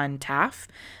John Taff.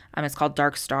 It's called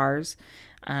Dark Stars.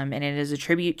 And it is a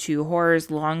tribute to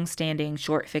horror's long-standing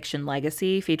short fiction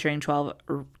legacy, featuring 12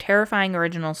 terrifying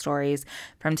original stories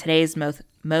from today's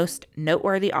most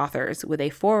noteworthy authors, with a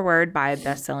foreword by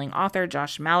best-selling author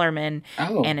Josh Malerman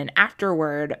and an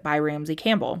afterword by Ramsey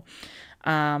Campbell.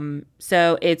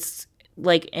 So it's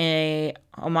like a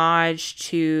homage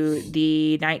to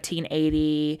the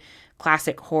 1980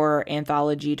 classic horror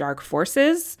anthology Dark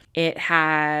Forces. It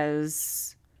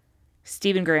has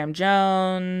Stephen Graham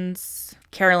Jones,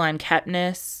 Caroline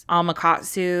Kepnes, Alma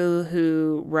Katsu,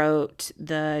 who wrote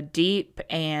The Deep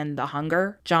and The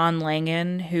Hunger, John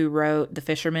Langan, who wrote The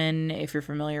Fisherman, if you're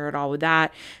familiar at all with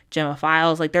that, Gemma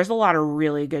Files. Like, there's a lot of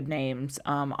really good names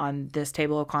on this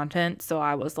table of contents. So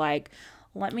I was like,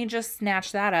 let me just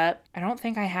snatch that up. I don't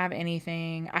think I have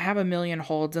anything. I have a million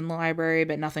holds in the library,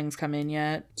 but nothing's come in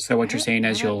yet. So what you're saying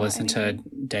is you'll listen to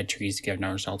Dead Trees Give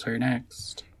No Shelter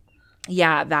next?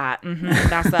 Yeah, that.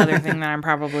 That's the other thing that I'm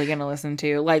probably going to listen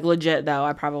to. Like, legit, though,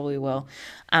 I probably will.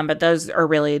 But those are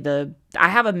really I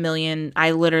have a million.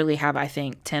 I literally have, I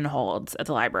think, 10 holds at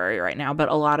the library right now. But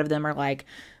a lot of them are, like,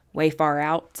 way far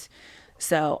out.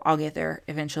 So I'll get there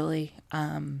eventually.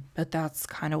 But that's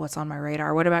kind of what's on my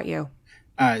radar. What about you?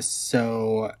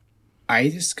 So I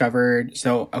discovered,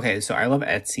 so I love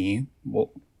Etsy.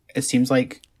 Well, it seems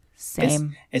like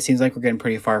same. It seems like we're getting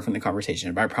pretty far from the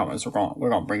conversation, but I promise we're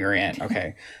going to bring her in.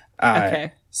 Okay.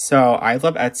 Okay. So I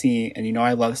love Etsy, and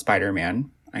I love Spider-Man.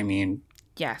 I mean,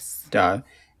 yes. Duh.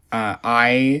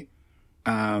 I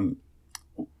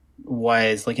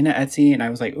was looking at Etsy, and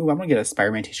I was like, "Ooh, I'm gonna get a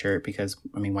Spider-Man t-shirt because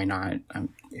I mean, why not?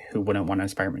 Who wouldn't want a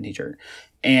Spider-Man t-shirt?"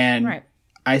 And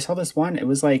I saw this one. It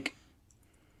was like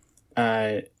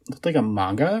looked like a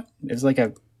manga. It was like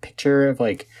a picture of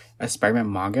like a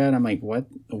Spider-Man manga, and I'm like, what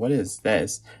is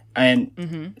this? And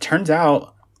it turns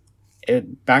out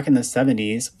back in the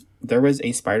 70s there was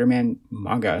a Spider-Man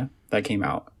manga that came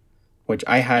out, which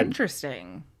I had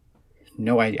interesting.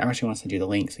 No idea. I actually want to send you the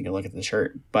link so you can look at the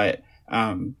shirt. But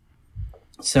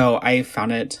so I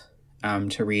found it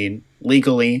to read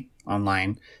legally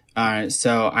online.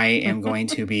 So I am going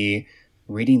to be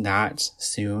reading that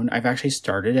soon. I've actually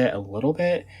started it a little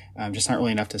bit, just not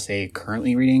really enough to say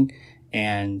currently reading.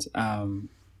 And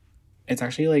it's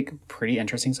actually like pretty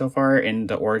interesting so far. And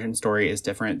the origin story is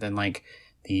different than like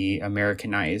the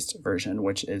Americanized version,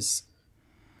 which is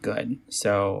good.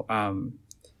 So oh,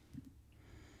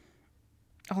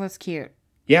 that's cute.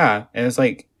 Yeah, it was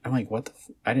like, I'm like, what the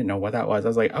I didn't know what that was. I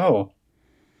was like, oh,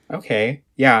 okay.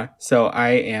 Yeah, so I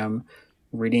am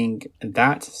reading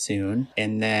that soon.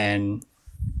 And then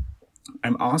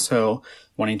I'm also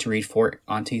wanting to read Four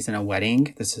Aunties and a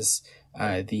Wedding. This is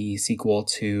the sequel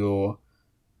to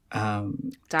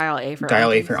Dial A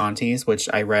for Aunties, which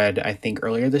I read, I think,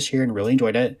 earlier this year and really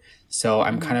enjoyed it. So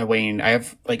I'm kind of waiting. I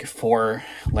have like 4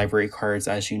 library cards,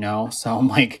 as you know. So I'm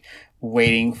like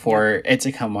waiting for it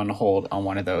to come on hold on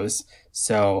one of those.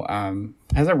 So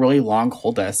it has a really long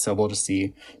hold list. So we'll just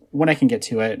see when I can get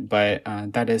to it. But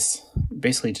that is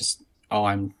basically just all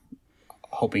I'm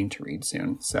hoping to read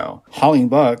soon. So hauling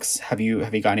books, have you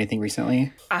got anything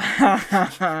recently?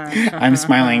 I'm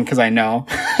smiling because I know.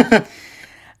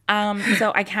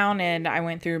 So I counted, I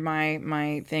went through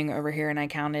my thing over here and I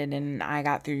counted and I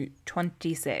got through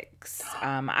 26.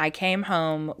 I came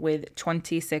home with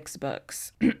 26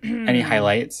 books. Any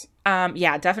highlights?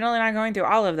 Yeah, definitely not going through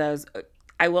all of those.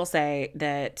 I will say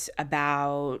that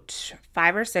about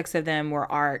 5 or 6 of them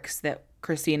were arcs that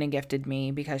Christina gifted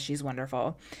me because she's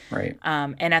wonderful. Right.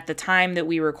 And at the time that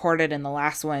we recorded in the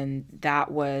last one, that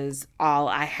was all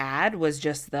I had was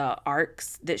just the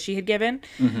arcs that she had given.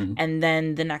 Mm-hmm. And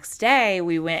then the next day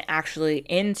we went actually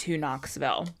into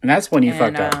Knoxville. And that's when you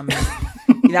fucked up.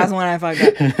 That's when I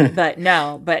fucked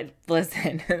up. But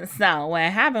listen, so what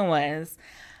happened was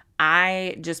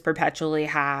I just perpetually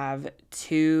have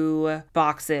 2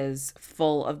 boxes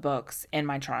full of books in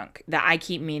my trunk that I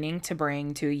keep meaning to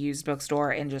bring to a used bookstore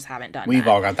and just haven't done. We've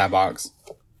all got that box.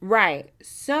 Right.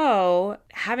 So,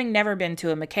 having never been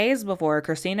to a McKay's before,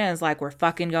 Christina is like, we're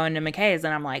fucking going to McKay's.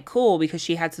 And I'm like, cool, because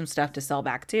she had some stuff to sell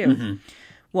back too. Mm-hmm.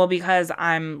 Well, because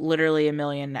I'm literally a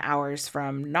million hours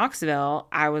from Knoxville,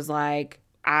 I was like,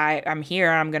 I'm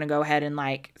here. I'm going to go ahead and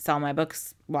like sell my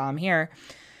books while I'm here.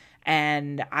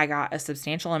 And I got a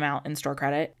substantial amount in store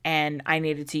credit, and I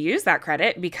needed to use that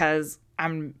credit because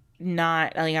I'm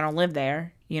not, like, I don't live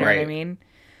there. You know what I mean?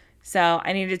 So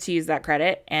I needed to use that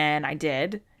credit, and I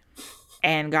did,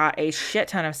 and got a shit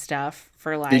ton of stuff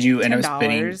for like Did you $10.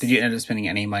 end up spending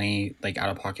any money like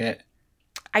out of pocket?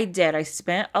 I did. I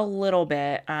spent a little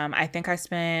bit. I think I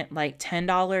spent like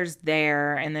 $10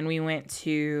 there, and then we went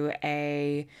to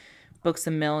a Books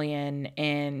A Million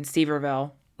in Seaverville.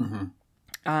 Mm-hmm.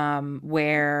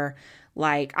 where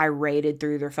like I raided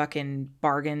through their fucking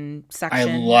bargain I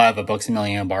section. love a Books A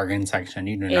Million bargain section.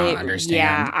 You do not Yeah,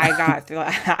 understand. I got through,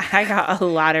 I got a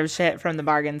lot of shit from the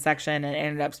bargain section and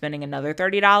ended up spending another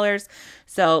 $30.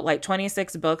 So like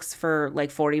 26 books for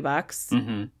like $40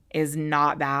 Mm-hmm. is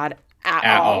not bad at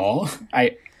At all. all.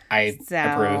 I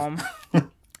approve. So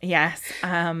yes.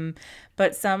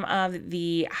 But some of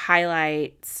the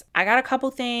highlights, I got a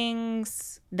couple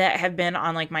things that have been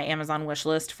on like my Amazon wish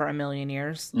list for a million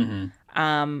years.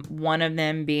 Mm-hmm. One of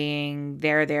them being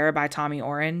There by Tommy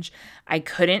Orange. I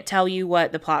couldn't tell you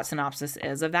what the plot synopsis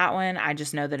is of that one. I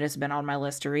just know that it's been on my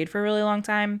list to read for a really long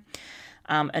time.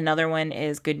 Another one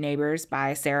is Good Neighbors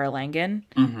by Sarah Langan,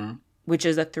 Mm-hmm. which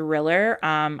is a thriller.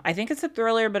 I think it's a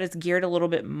thriller, but it's geared a little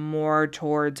bit more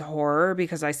towards horror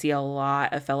because I see a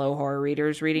lot of fellow horror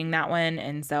readers reading that one.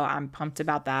 And so I'm pumped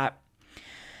about that.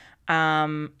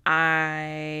 I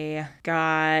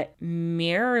got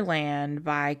Mirrorland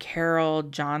by Carol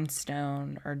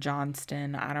Johnstone or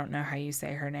Johnston. I don't know how you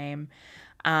say her name.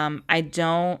 I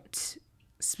don't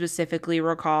specifically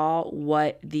recall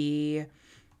what the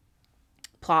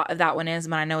plot of that one is,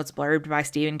 but I know it's blurbed by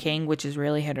Stephen King, which is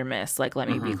really hit or miss. Like, let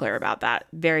me be clear about that.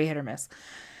 Very hit or miss.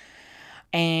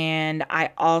 And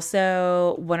I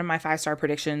also, one of my 5-star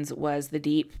predictions was The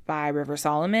Deep by River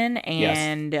Solomon.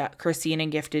 And Christina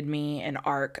gifted me an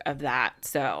ARC of that.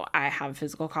 So I have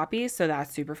physical copies. So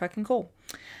that's super fucking cool.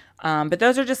 But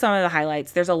those are just some of the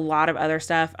highlights. There's a lot of other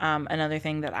stuff. Another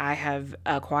thing that I have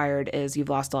acquired is You've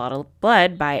Lost a Lot of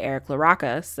Blood by Eric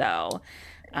LaRocca. So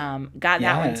got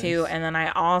that one too. And then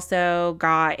I also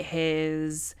got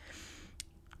his...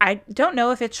 I don't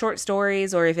know if it's short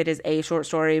stories or if it is a short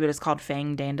story, but it's called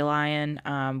Fang Dandelion,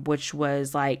 which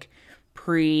was like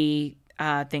pre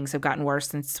things have gotten worse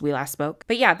since we last spoke.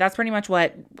 But yeah, that's pretty much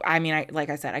what, I mean, like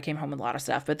I said, I came home with a lot of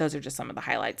stuff, but those are just some of the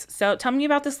highlights. So tell me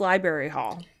about this library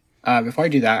haul. Before I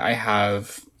do that, I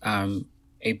have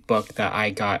a book that I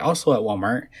got also at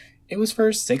Walmart. It was for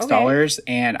 $6,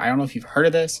 and I don't know if you've heard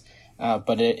of this,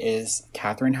 but it is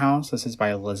Catherine House. This is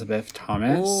by Elizabeth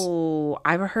Thomas. Oh,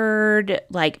 I've heard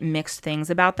like mixed things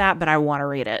about that, but I want to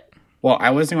read it. Well,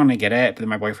 I wasn't going to get it, but then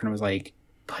my boyfriend was like,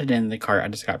 put it in the cart. I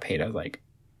just got paid. I was like,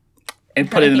 and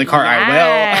put it in the cart,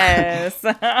 Yes.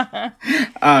 I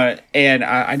will. And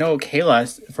I know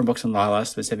Kayla from Books and Lala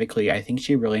specifically, I think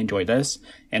she really enjoyed this.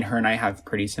 And her and I have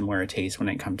pretty similar tastes when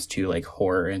it comes to like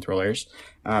horror and thrillers.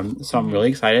 So I'm really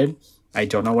excited. I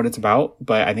don't know what it's about,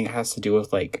 but I think it has to do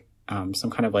with like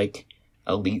some kind of like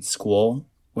elite school,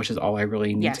 which is all I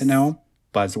really need to know.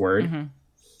 Buzzword.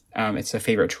 It's a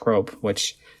favorite trope,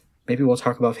 which maybe we'll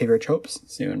talk about favorite tropes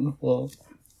soon. We'll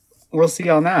see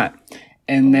on that.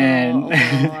 And then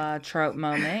little trope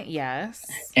moment, yes.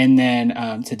 And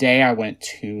then today I went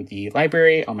to the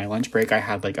library on my lunch break. I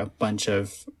had like a bunch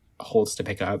of holds to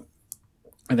pick up.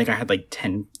 I think I had like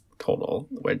 10 total,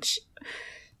 which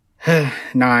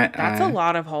not that's a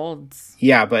lot of holds.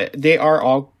 Yeah, but they are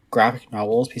all graphic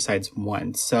novels besides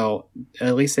one, so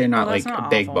at least they're not like not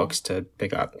big awful. books to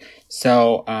pick up.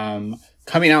 So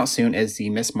coming out soon is the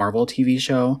Miss Marvel TV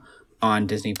show on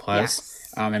Disney Plus. Yes.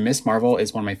 And Miss Marvel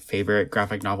is one of my favorite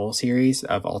graphic novel series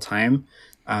of all time.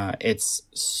 It's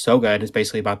so good. It's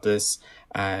basically about this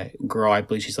girl. I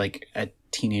believe she's like a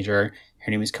teenager.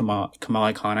 Her name is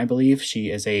Kamala Khan, I believe. She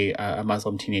is a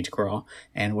Muslim teenage girl,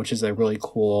 and which is a really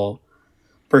cool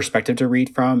perspective to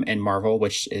read from. And Marvel,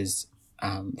 which is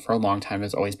for a long time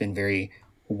has always been very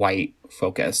white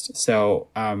focused. So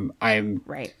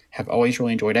have always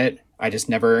really enjoyed it. I just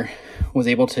never was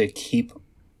able to keep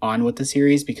on with the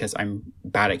series because I'm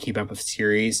bad at keeping up with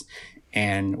series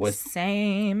and with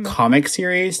comic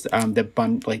series.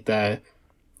 The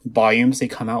volumes, they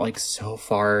come out like so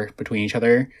far between each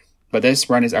other, but this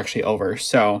run is actually over.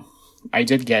 So I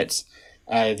did get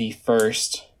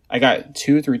I got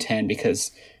 2 through 10 because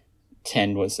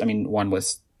 1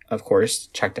 was of course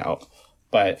checked out,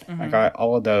 but I got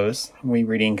all of those. I'll be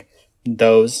reading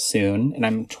those soon, and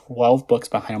I'm 12 books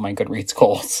behind on my Goodreads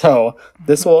goal. So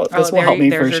this will help me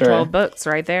for sure. 12 books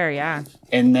right there, yeah.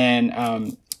 And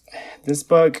then this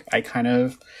book I kind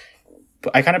of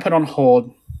put on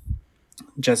hold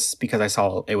just because I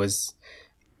saw it was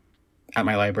at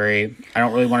my library. I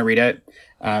don't really want to read it.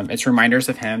 It's Reminders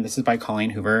of Him. This is by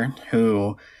Colleen Hoover,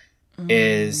 who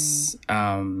is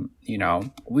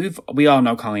we all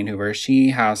know Colleen Hoover.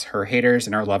 She has her haters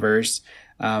and her lovers.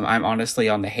 I'm honestly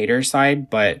on the hater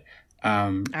side, but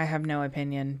I have no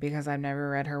opinion because I've never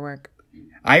read her work.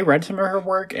 I read some of her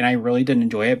work and I really did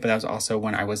enjoy it, but that was also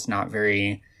when I was not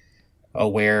very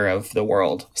aware of the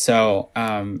world. So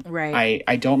Right.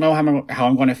 I don't know how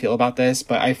I'm going to feel about this,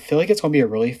 but I feel like it's going to be a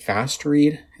really fast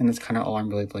read, and that's kind of all I'm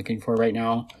really looking for right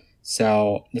now.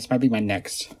 So this might be my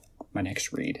next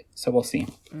read. So we'll see.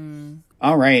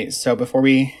 All right. So before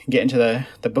we get into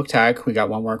the book tag, we got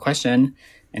one more question.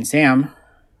 And Sam,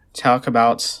 talk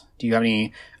about, do you have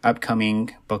any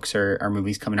upcoming books or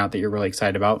movies coming out that you're really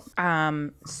excited about?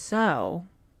 So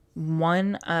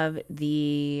one of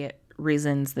the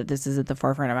reasons that this is at the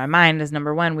forefront of my mind is,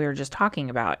 number one, we were just talking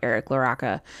about Eric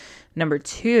LaRocca. Number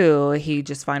two, he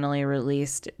just finally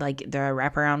released like the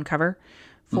wraparound cover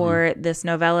for this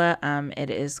novella. It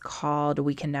is called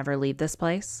We Can Never Leave This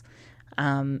Place.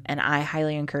 And I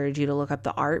highly encourage you to look up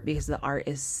the art because the art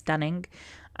is stunning.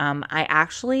 I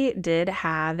actually did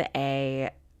have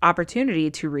a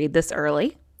opportunity to read this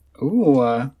early.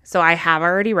 Ooh, So I have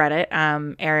already read it.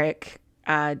 Eric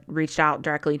reached out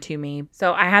directly to me.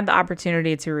 So I had the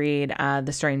opportunity to read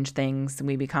The Strange Things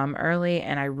We Become early,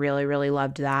 and I really, really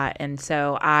loved that. And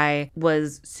so I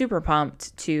was super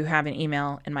pumped to have an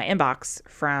email in my inbox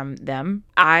from them.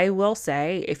 I will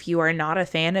say, if you are not a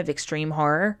fan of extreme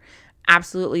horror,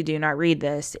 absolutely do not read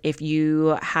this. If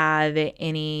you have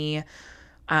any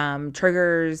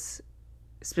triggers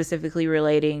specifically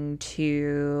relating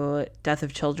to death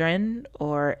of children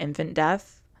or infant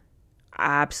death,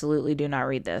 absolutely do not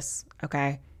read this.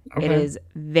 Okay. It okay. is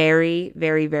very,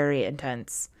 very, very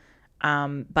intense.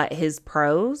 But his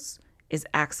prose is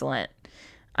excellent.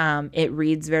 It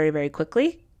reads very, very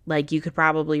quickly. Like you could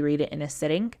probably read it in a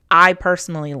sitting. I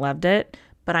personally loved it,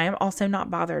 but I am also not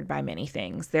bothered by many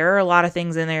things. There are a lot of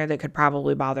things in there that could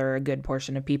probably bother a good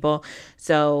portion of people.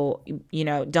 So,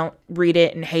 don't read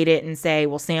it and hate it and say,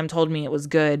 well, Sam told me it was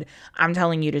good. I'm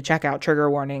telling you to check out trigger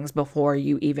warnings before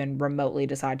you even remotely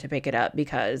decide to pick it up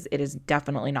because it is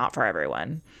definitely not for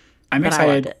everyone. I'm But I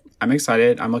loved excited. it. I'm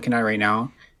excited. I'm looking at it right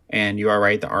now, and you are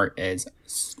right. The art is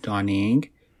stunning.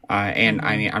 And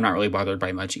I mean, I'm not really bothered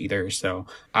by much either. So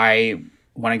I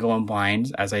want to go in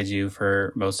blind as I do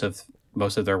for most of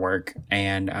their work,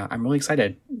 and I'm really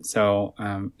excited. So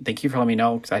thank you for letting me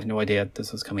know because I had no idea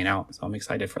this was coming out. So I'm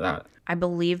excited for that. I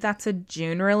believe that's a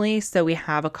June release, so we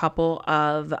have a couple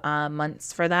of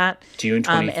months for that. June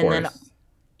And then 24th.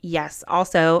 yes,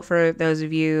 also for those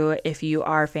of you, if you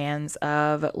are fans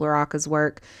of LaRocca's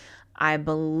work, I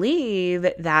believe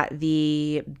that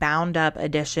the bound up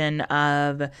edition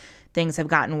of Things Have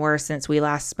Gotten Worse Since We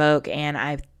Last Spoke, and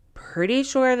I'm pretty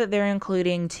sure that they're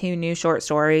including 2 new short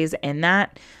stories in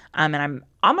that. And I'm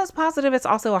almost positive it's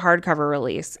also a hardcover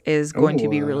release, is going to Oh,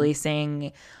 be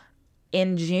releasing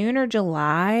in June or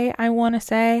July, I want to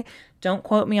say. Don't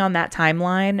quote me on that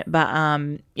timeline,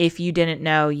 but if you didn't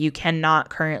know, you cannot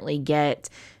currently get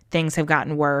Things Have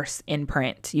Gotten Worse in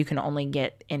print. You can only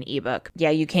get an ebook. Yeah,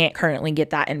 you can't currently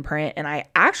get that in print. And I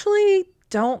actually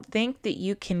don't think that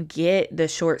you can get the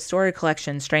short story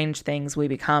collection Strange Things We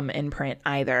Become in print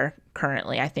either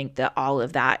currently. I think that all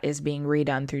of that is being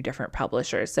redone through different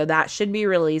publishers. So that should be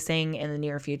releasing in the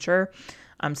near future.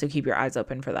 So keep your eyes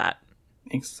open for that.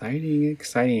 exciting,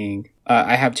 exciting.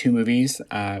 I have 2 movies.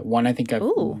 One I think I've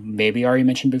Ooh. maybe already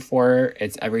mentioned before.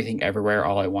 It's Everything Everywhere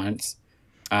All at Once.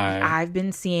 I've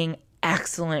been seeing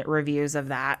excellent reviews of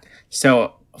that.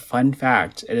 So, fun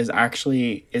fact, is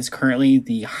currently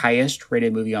the highest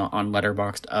rated movie on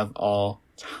Letterboxd of all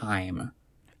time.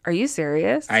 Are you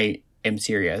serious? I am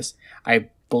serious. I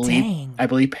believe Dang. I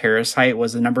believe Parasite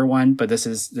was the number one, but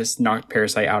this knocked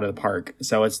Parasite out of the park.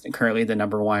 So it's currently the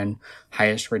number one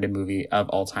highest rated movie of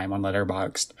all time on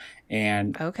Letterboxd.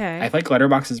 And I Okay. feel like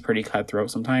Letterboxd is pretty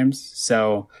cutthroat sometimes.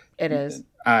 So It is.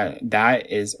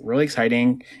 that is really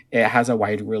exciting. It has a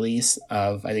wide release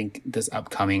of, I think, this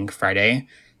upcoming Friday.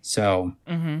 So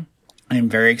I'm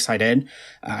very excited.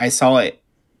 I saw it,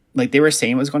 like they were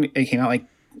saying it came out like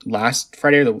last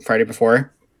Friday or the Friday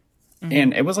before.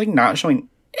 And it was like not showing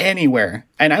anywhere.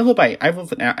 And I live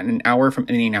an hour from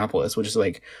Indianapolis, which is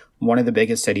like one of the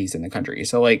biggest cities in the country.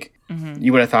 So like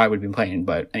you would have thought I would be playing,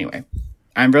 but anyway.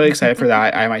 I'm really excited for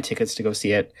that. I have my tickets to go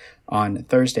see it on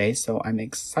Thursday, so I'm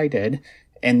excited.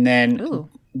 And then Ooh.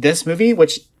 this movie,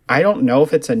 which I don't know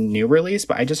if it's a new release,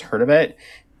 but I just heard of it.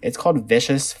 It's called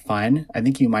Vicious Fun. I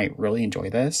think you might really enjoy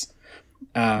this.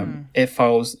 It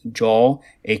follows Joel,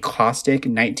 a caustic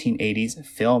 1980s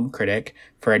film critic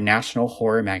for a national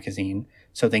horror magazine.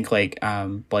 So think like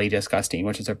Bloody Disgusting,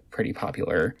 which is a pretty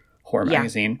popular horror Yeah.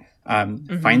 magazine.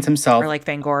 Finds himself Or like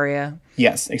Fangoria.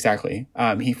 Yes, exactly.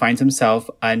 He finds himself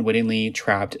unwittingly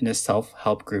trapped in a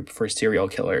self-help group for serial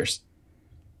killers.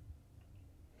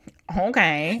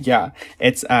 Okay. Yeah,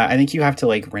 it's. I think you have to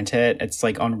like rent it. It's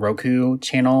like on Roku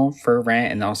channel for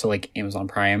rent, and also like Amazon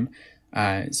Prime.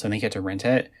 so they get to rent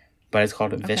it. But it's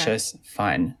called Vicious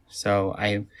Fun. So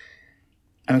I'm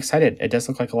excited. It does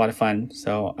look like a lot of fun.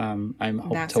 So I'm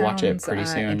hoping to watch it pretty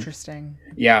soon. Interesting.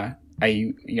 Yeah,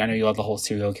 I know you love the whole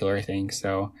serial killer thing,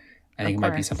 so I think it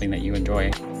might be something that you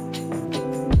enjoy.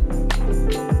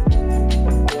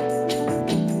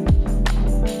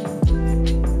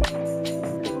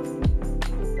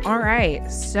 All right,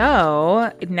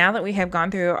 so now that we have gone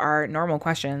through our normal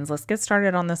questions, let's get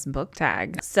started on this book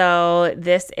tag. So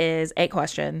this is 8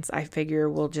 questions. I figure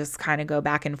we'll just kind of go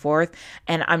back and forth.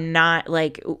 And I'm not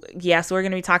like, yes, we're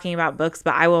going to be talking about books,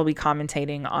 but I will be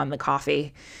commentating on the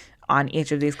coffee on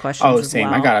each of these questions. Oh, same.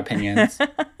 Well. I got opinions.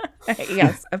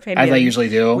 Yes, opinions. As I usually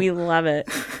do. We love it.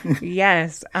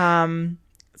 Yes. So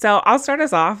I'll start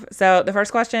us off. So the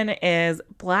first question is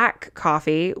black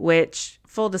coffee, which,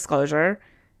 full disclosure,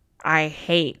 I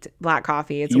hate black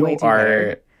coffee. It's way too bitter.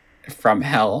 You are from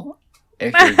hell.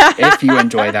 If you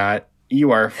enjoy that, you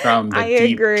are from the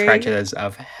deep trenches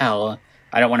of hell.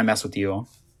 I don't want to mess with you.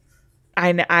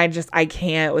 I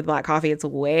can't with black coffee. It's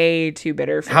way too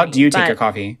bitter for me. How do you take your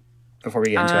coffee before we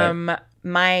get into it?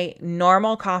 My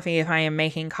normal coffee, if I am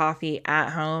making coffee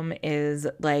at home, is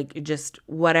like just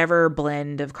whatever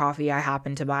blend of coffee I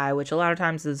happen to buy, which a lot of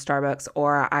times is Starbucks,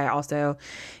 or I also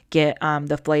get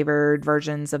the flavored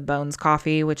versions of Bones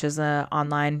Coffee, which is an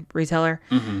online retailer.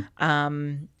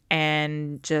 Mm-hmm.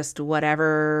 And just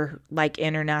whatever like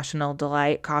International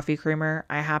Delight coffee creamer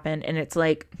I happen. And it's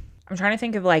like, I'm trying to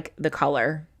think of like the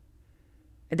color.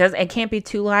 It can't be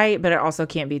too light, but it also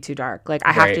can't be too dark. Like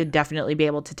I have to definitely be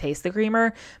able to taste the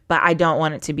creamer, but I don't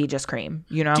want it to be just cream,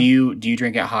 you know? Do you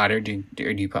drink it hot or do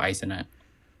you put ice in it?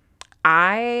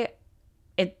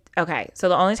 Okay, so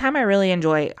the only time I really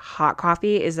enjoy hot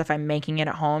coffee is if I'm making it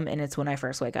at home and it's when I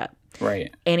first wake up.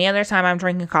 Right. Any other time I'm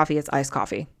drinking coffee, it's iced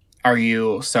coffee.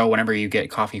 So whenever you get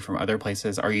coffee from other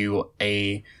places, are you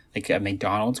a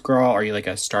McDonald's girl? Are you like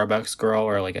a Starbucks girl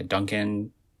or like a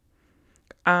Dunkin'?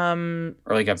 Or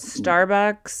like a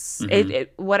Starbucks,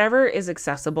 mm-hmm. Whatever is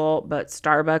accessible, but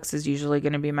Starbucks is usually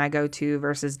going to be my go-to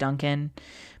versus Dunkin'.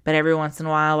 But every once in a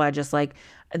while, I just like,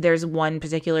 there's one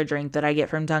particular drink that I get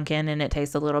from Dunkin' and it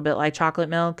tastes a little bit like chocolate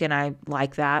milk, and I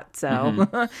like that. So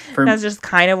mm-hmm. That's just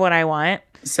kind of what I want.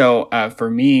 So for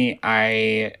me,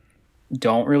 I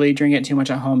don't really drink it too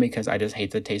much at home because I just hate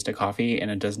the taste of coffee,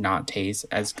 and it does not taste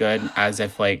as good as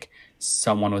if like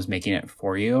someone was making it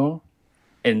for you.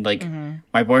 And like mm-hmm.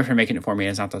 my boyfriend making it for me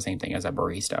is not the same thing as a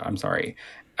barista. I'm sorry.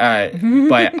 But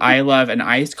I love an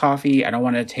iced coffee. I don't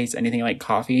want to taste anything like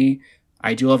coffee.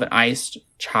 I do love an iced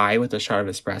chai with a shot of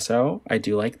espresso. I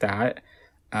do like that.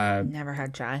 Never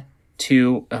had chai.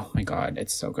 Oh my God,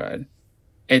 it's so good.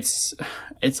 It's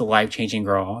a life-changing,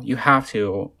 girl. You have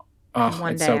to. Oh,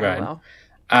 One it's day so good.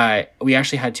 I will. We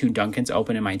actually had 2 Dunkins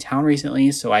open in my town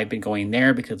recently, so I've been going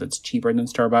there because it's cheaper than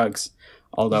Starbucks.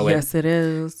 Yes, it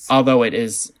is. Although it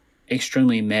is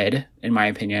extremely mid, in my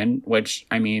opinion, which,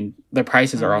 I mean, the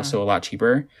prices are also a lot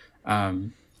cheaper.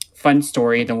 Fun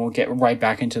story, then we'll get right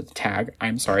back into the tag.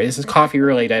 I'm sorry, this is coffee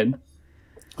related.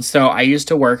 So I used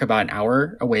to work about an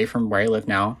hour away from where I live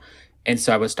now. And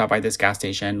so I would stop by this gas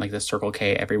station, like the Circle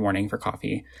K, every morning for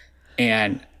coffee.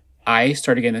 And I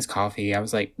started getting this coffee. I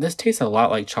was like, this tastes a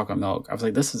lot like chocolate milk. I was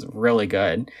like, this is really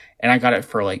good. And I got it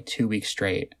for like 2 weeks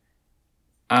straight.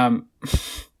 I'm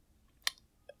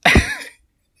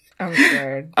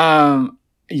scared.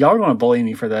 Y'all are going to bully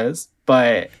me for this,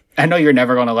 but I know you're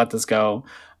never going to let this go.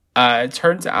 It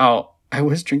turns out I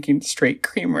was drinking straight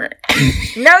creamer.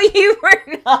 No, you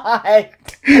were not.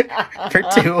 For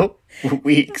 2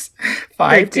 weeks.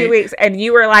 5 2 weeks. And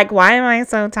you were like, why am I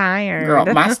so tired? Girl,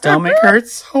 my stomach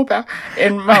hurts so bad.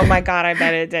 And oh my God, I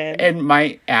bet it did. And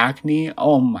my acne,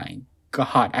 oh my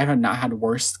God, I have not had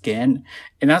worse skin.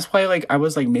 And that's why, like, I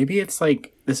was like, maybe it's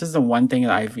like, this is the one thing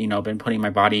that I've, been putting my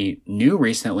body new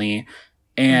recently.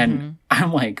 And mm-hmm.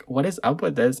 I'm like, what is up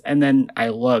with this? And then I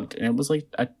looked and it was like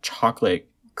a chocolate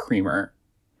creamer.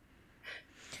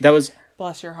 That was...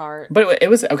 Bless your heart. But it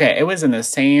was, okay, it was in the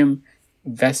same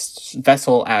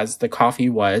vessel as the coffee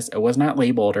was. It was not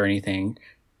labeled or anything.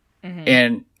 Mm-hmm.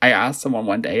 And I asked someone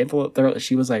one day,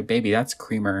 she was like, baby, that's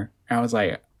creamer. And I was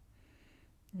like...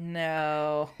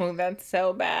 No, that's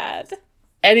so bad.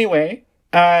 Anyway,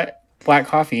 black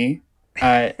coffee. Go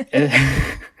ahead.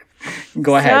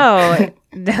 So,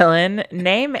 Dylan,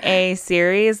 name a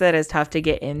series that is tough to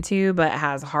get into but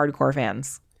has hardcore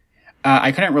fans.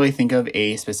 I couldn't really think of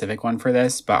a specific one for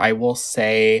this, but I will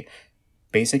say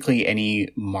basically any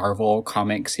Marvel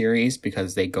comic series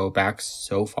because they go back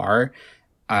so far,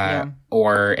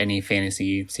 or any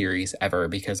fantasy series ever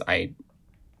because I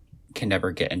can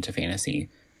never get into fantasy.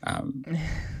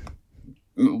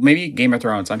 Maybe Game of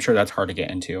Thrones. I'm sure that's hard to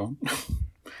get into.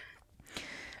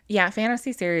 Yeah,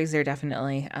 fantasy series are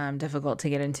definitely difficult to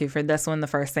get into. For this one, the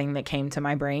first thing that came to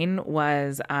my brain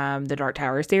was the Dark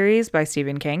Tower series by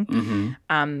Stephen King.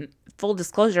 Full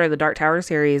disclosure, the Dark Tower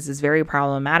series is very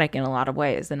problematic in a lot of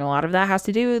ways, and a lot of that has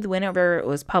to do with whenever it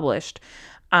was published.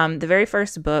 The very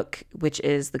first book, which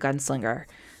is The Gunslinger,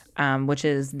 which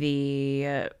is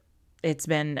it's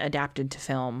been adapted to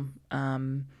film.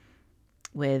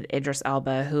 With Idris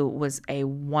Elba, who was a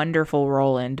wonderful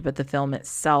Roland, but the film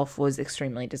itself was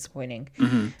extremely disappointing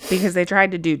because they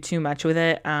tried to do too much with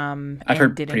it. I've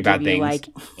heard didn't pretty bad give you things.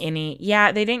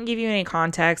 they didn't give you any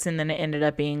context, and then it ended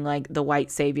up being like the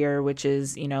white savior, which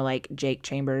is like Jake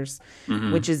Chambers,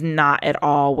 which is not at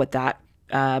all what that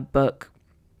book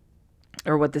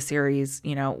or what the series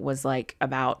was like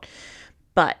about.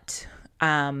 But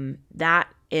that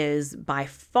is by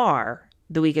far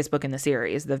the weakest book in the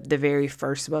series. The very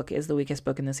first book is the weakest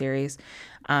book in the series.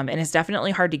 And it's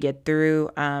definitely hard to get through.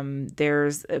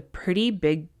 There's a pretty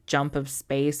big jump of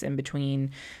space in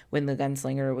between when The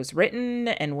Gunslinger was written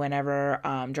and whenever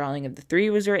Drawing of the Three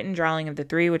was written. Drawing of the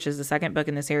Three, which is the second book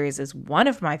in the series, is one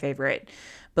of my favorite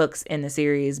books in the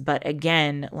series. But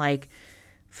again, like,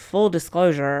 full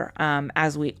disclosure,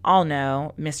 as we all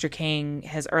know, Mr. King,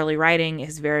 his early writing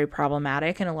is very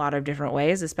problematic in a lot of different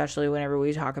ways, especially whenever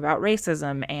we talk about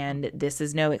racism, and this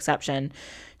is no exception.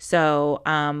 So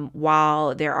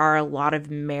while there are a lot of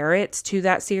merits to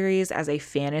that series as a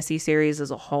fantasy series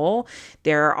as a whole,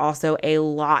 there are also a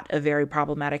lot of very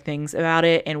problematic things about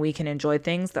it, and we can enjoy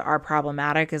things that are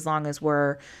problematic as long as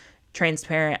we're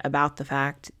transparent about the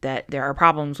fact that there are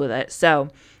problems with it. So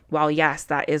while yes,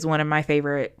 that is one of my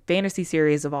favorite fantasy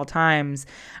series of all times,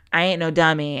 I ain't no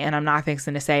dummy, and I'm not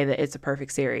fixing to say that it's a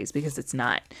perfect series, because it's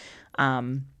not.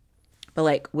 But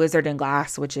like Wizard and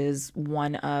Glass, which is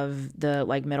one of the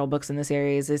like middle books in the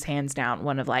series, is hands down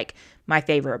one of like my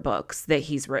favorite books that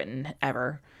he's written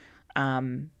ever.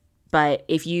 But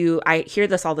I hear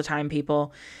this all the time,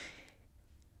 people.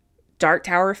 Dark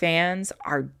Tower fans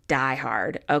are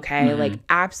diehard, okay? Like,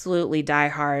 absolutely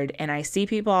diehard. And I see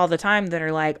people all the time that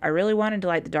are like, I really wanted to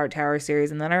like the Dark Tower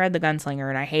series, and then I read The Gunslinger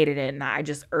and I hated it. And I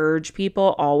just urge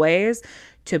people always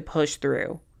to push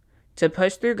through. To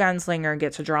push through Gunslinger,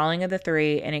 get to Drawing of the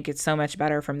Three, and it gets so much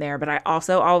better from there. But I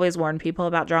also always warn people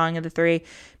about Drawing of the Three,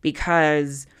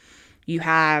 because you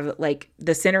have, like,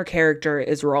 the center character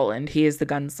is Roland. He is the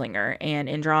gunslinger. And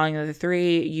in Drawing of the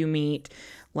Three, you meet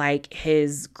like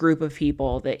his group of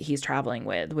people that he's traveling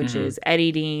with, which is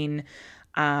Eddie Dean,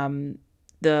 the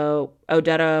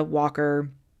Odetta Walker,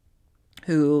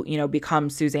 who,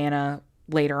 becomes Susanna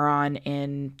later on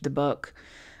in the book.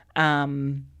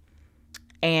 And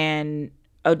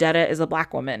Odetta is a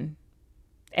Black woman,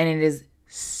 and it is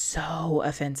so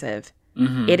offensive.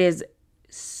 It is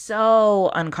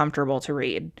so uncomfortable to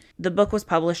read. The book was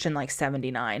published in like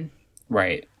 1979.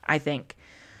 Right. I think.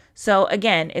 So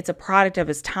again, it's a product of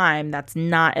his time. That's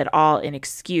not at all an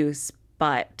excuse,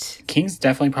 but King's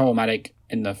definitely problematic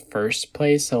in the first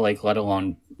place, so like let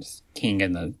alone King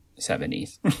in the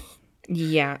 70s.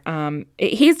 yeah,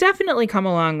 he's definitely come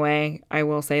a long way. I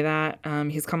will say that.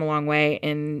 He's come a long way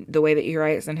in the way that he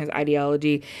writes and his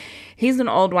ideology. He's an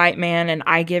old white man, and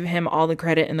I give him all the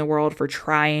credit in the world for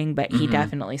trying, but he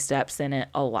definitely steps in it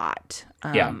a lot.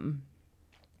 And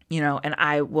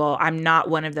I'm not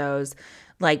one of those.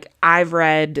 Like, I've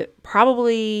read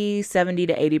probably 70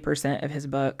 to 80% of his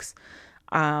books.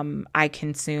 I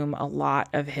consume a lot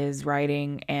of his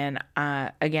writing. And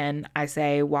again, I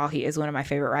say, while he is one of my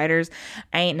favorite writers,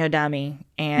 I ain't no dummy.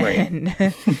 And,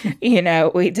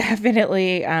 right. We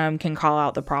definitely can call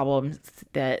out the problems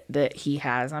that he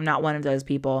has. I'm not one of those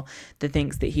people that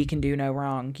thinks that he can do no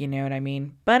wrong. You know what I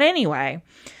mean? But anyway,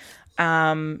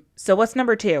 so what's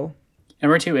number 2?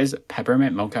 Number 2 is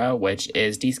Peppermint Mocha, which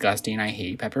is disgusting. I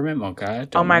hate peppermint mocha.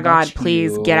 Oh my God,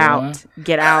 please get out.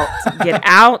 Get out. Get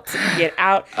out. Get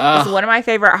out. It's one of my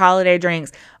favorite holiday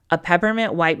drinks. A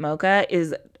peppermint white mocha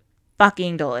is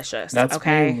fucking delicious. That's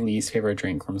my least favorite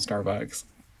drink from Starbucks.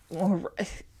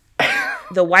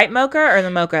 The white mocha or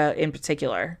the mocha in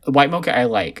particular? The white mocha I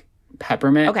like.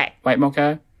 Peppermint white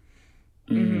mocha,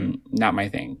 not my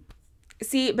thing.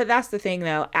 See, but that's the thing,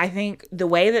 though. I think the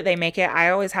way that they make it,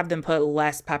 I always have them put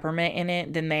less peppermint in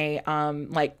it than they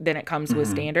than it comes with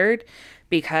standard,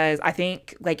 because I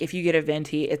think like if you get a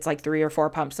venti, it's like 3 or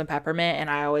 4 pumps of peppermint, and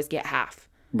I always get half.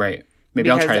 Right. Maybe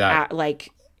I'll try that.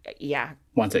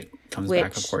 Once it comes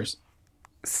back, of course.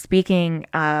 Speaking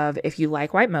of, if you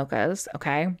like white mochas,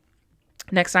 okay,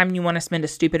 next time you want to spend a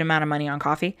stupid amount of money on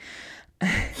coffee,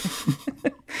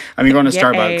 I mean, going to Get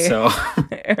Starbucks,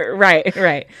 a- so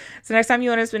right. So next time you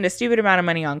want to spend a stupid amount of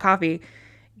money on coffee,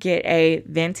 get a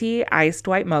venti iced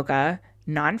white mocha,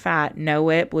 non-fat, no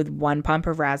whip, with 1 pump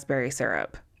of raspberry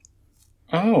syrup.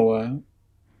 oh,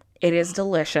 It is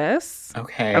delicious.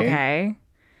 okay. Okay.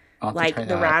 I'll have to try Like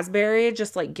the that. raspberry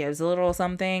just like gives a little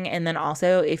something. And then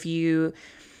also if you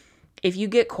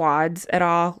get quads at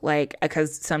all, like,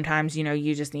 because sometimes, you know,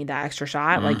 you just need that extra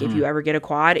shot. Like if you ever get a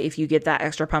quad, if you get that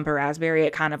extra pump of raspberry,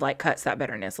 it kind of like cuts that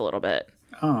bitterness a little bit.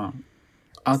 Oh,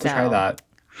 I'll have to try So that.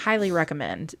 highly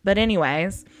recommend. But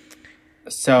anyways,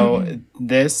 So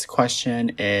this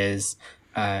question is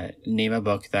name a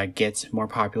book that gets more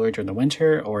popular during the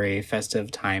winter or a festive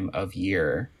time of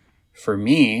year. For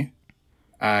me,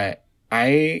 I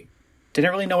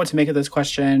didn't really know what to make of this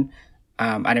question.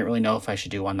 I didn't really know if I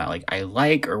should do one that like I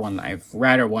like or one that I've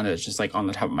read or one that's just like on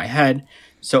the top of my head.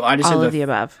 So I just all did of the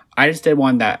above. I just did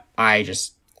one that I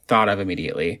just thought of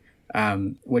immediately,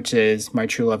 which is My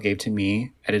True Love Gave to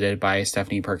Me, edited by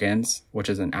Stephanie Perkins, which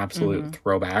is an absolute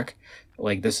throwback.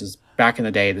 Like, this is back in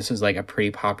the day. This was like a pretty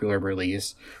popular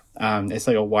release. It's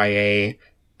like a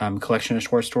YA collection of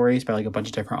short stories by like a bunch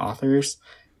of different authors.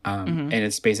 And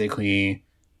it's basically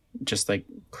just like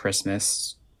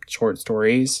Christmas short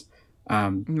stories.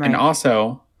 And Right.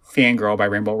 also Fangirl by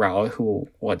Rainbow Rowell, who,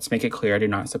 let's make it clear, I do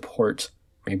not support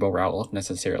Rainbow Rowell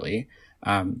necessarily.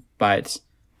 But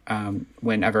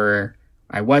whenever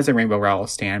I was a Rainbow Rowell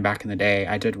stan back in the day,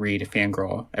 I did read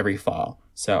Fangirl every fall.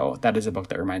 So that is a book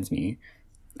that reminds me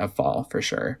of fall for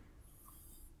sure.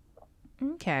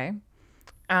 Okay.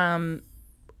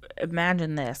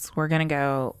 Imagine this. We're going to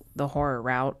go the horror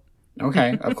route.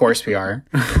 Okay, of course we are.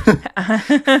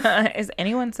 Is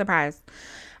anyone surprised?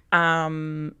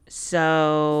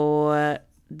 So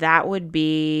that would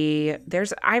be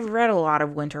I've read a lot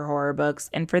of winter horror books,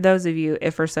 and for those of you,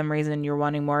 if for some reason you're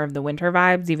wanting more of the winter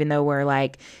vibes, even though we're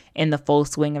like in the full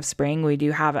swing of spring, we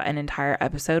do have an entire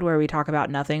episode where we talk about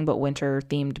nothing but winter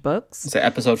themed books. Is it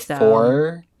episode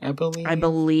 4, I believe? I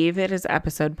believe it is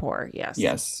episode 4. Yes.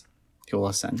 Yes. You'll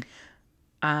listen.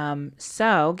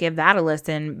 So give that a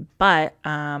listen, but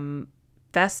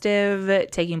festive,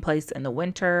 taking place in the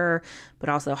winter, but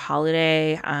also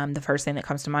holiday. The first thing that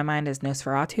comes to my mind is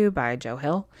Nosferatu by Joe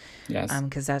Hill. Yes.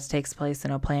 Because that takes place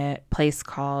in a place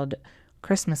called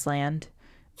Christmasland,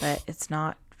 but it's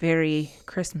not very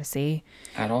Christmassy.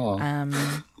 At all.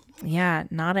 Yeah,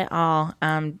 not at all.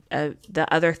 The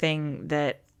other thing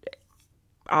that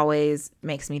always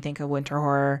makes me think of winter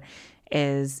horror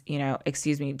is, you know,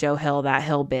 excuse me, Joe Hill, that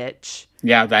hill bitch.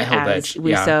 Yeah, that hill As bitch.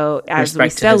 we Yeah. so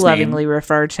Respect to his lovingly name.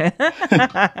 refer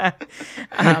to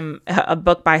a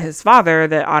book by his father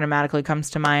that automatically comes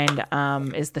to mind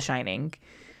is The Shining.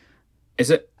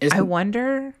 I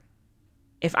wonder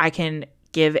if I can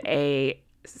give a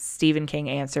Stephen King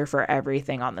answer for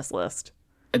everything on this list.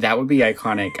 That would be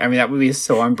iconic. I mean, that would be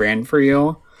so on brand for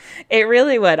you. It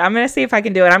really would. I'm going to see if I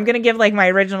can do it. I'm going to give like my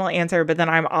original answer, but then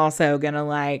I'm also going to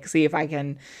like see if I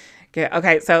can get.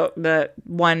 Okay, so the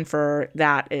one for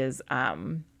that is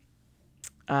The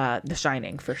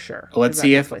Shining for sure. Let's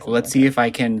see if I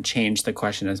can change the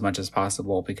question as much as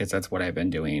possible, because that's what I've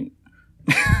been doing.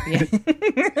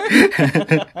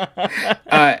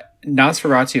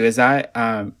 Nosferatu, is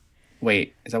that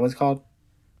wait, is that what it's called?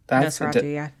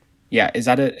 Nosferatu, yeah. Yeah, is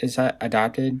that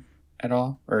adapted at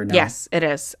all or no? Yes, it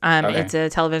is. Okay. It's a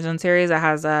television series that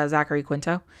has Zachary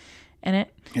Quinto in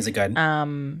it. Is it good?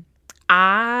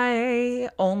 I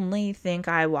only think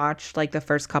I watched like the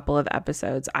first couple of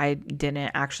episodes. I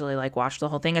didn't actually like watch the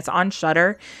whole thing. It's on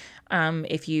Shudder.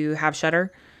 If you have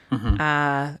Shudder,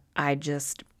 I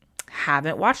just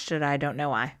haven't watched it. I don't know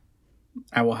why.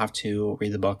 I will have to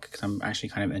read the book because I'm actually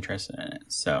kind of interested in it.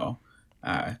 So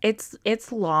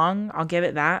it's long. I'll give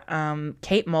it that.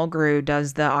 Kate Mulgrew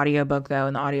does the audiobook though,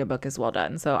 and the audiobook is well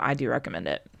done. So I do recommend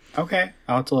it. Okay,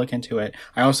 I'll have to look into it.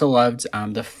 I also loved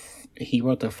he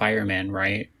wrote The Fireman,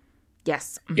 right?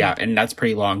 Yes. Yeah, and that's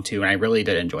pretty long too, and I really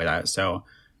did enjoy that. So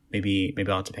maybe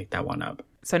I'll have to pick that one up.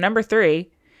 So number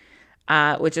 3,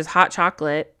 which is hot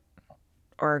chocolate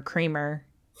or creamer.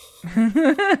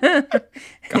 God.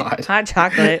 Hot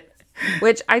chocolate.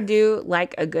 Which I do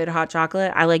like a good hot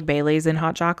chocolate. I like Bailey's in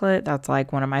hot chocolate. That's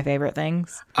like one of my favorite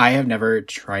things. I have never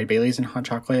tried Bailey's in hot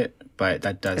chocolate, but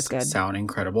that does good. sound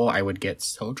incredible. I would get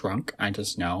so drunk. I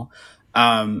just know.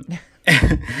 I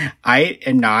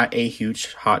am not a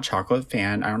huge hot chocolate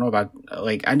fan. I don't know about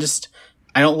like, I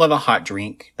don't love a hot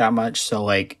drink that much. So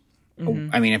like,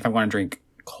 I mean, if I want to drink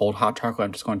cold hot chocolate,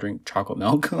 I'm just going to drink chocolate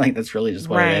milk. Like that's really just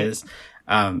what it is.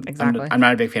 Exactly. I'm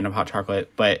not a big fan of hot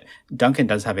chocolate, but Dunkin'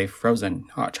 does have a frozen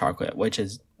hot chocolate, which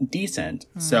is decent.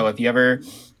 So if you ever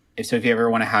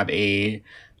want to have a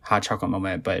hot chocolate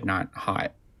moment but not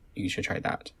hot, you should try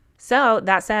that. So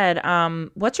that said,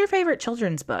 what's your favorite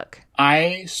children's book?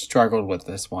 I struggled with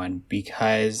this one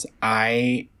because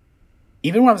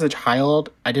even when I was a child,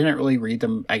 I didn't really read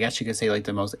them. I guess you could say like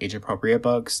the most age appropriate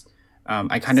books.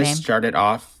 I kind of Same. started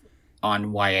off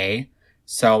on YA.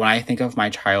 So when I think of my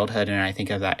childhood and I think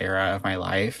of that era of my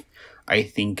life, I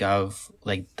think of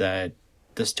like the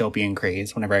dystopian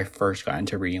craze whenever I first got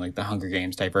into reading like the Hunger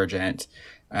Games, Divergent,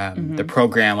 the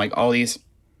Program, like all these,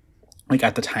 like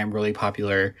at the time, really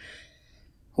popular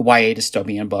YA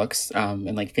dystopian books,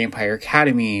 and like Vampire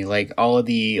Academy, like all of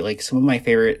the, like some of my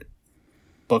favorite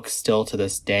books still to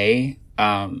this day.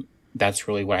 That's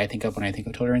really what I think of when I think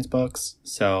of children's books.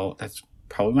 So that's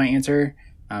probably my answer.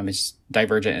 It's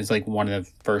Divergent is like one of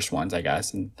the first ones, I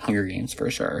guess, and Hunger Games for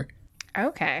sure.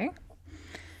 Okay.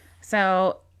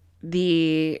 So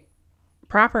the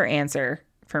proper answer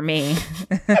for me,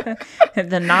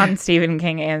 the non-Stephen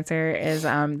King answer is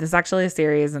this is actually a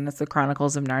series, and it's the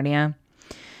Chronicles of Narnia.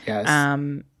 Yes.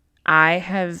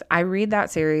 I read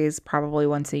that series probably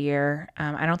once a year.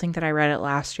 I don't think that I read it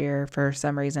last year for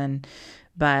some reason,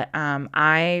 but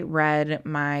I read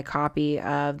my copy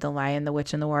of The Lion, the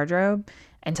Witch, and the Wardrobe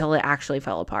until it actually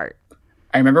fell apart.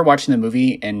 I remember watching the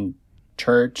movie in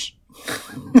church.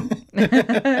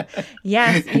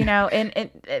 Yes,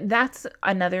 and that's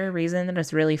another reason that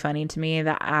it's really funny to me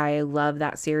that I love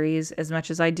that series as much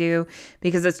as I do,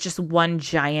 because it's just one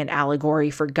giant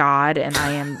allegory for God, and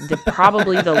I am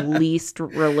probably the least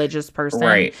religious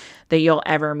person that you'll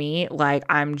ever meet. Like,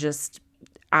 I'm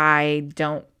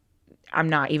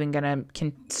not even gonna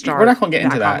start We're not gonna get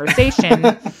into that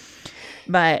conversation.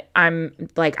 But I'm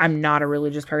not a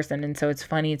religious person. And so it's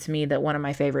funny to me that one of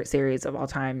my favorite series of all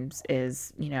times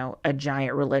is, a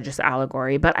giant religious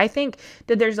allegory. But I think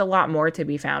that there's a lot more to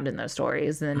be found in those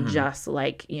stories than just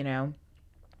like,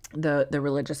 the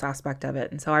religious aspect of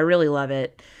it. And so I really love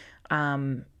it.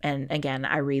 And again,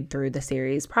 I read through the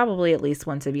series probably at least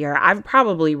once a year. I've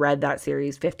probably read that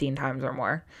series 15 times or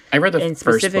more. I read the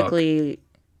first book.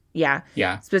 Yeah.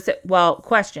 Yeah.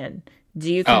 Question.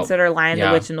 Do you consider Lion,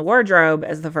 the Witch, and the Wardrobe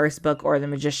as the first book, or The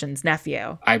Magician's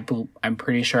Nephew? I'm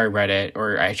pretty sure I read it,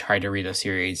 or I tried to read the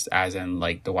series as in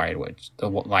like the Lion, Witch,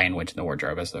 and the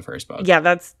Wardrobe as the first book. Yeah,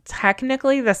 that's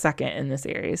technically the second in the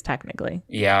series, technically.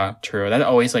 Yeah, true. That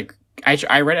always like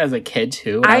I read it as a kid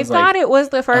too. I thought it was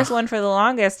the first one for the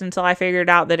longest until I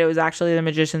figured out that it was actually The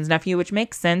Magician's Nephew, which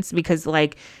makes sense because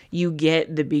like you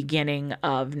get the beginning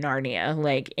of Narnia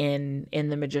like in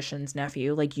The Magician's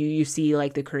Nephew, like you see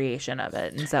like the creation of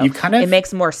it, and so it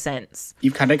makes more sense.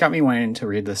 You kind of got me wanting to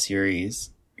read the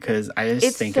series because I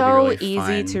just think it's so it'd be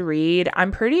really easy to read.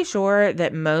 I'm pretty sure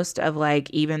that most of like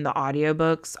even the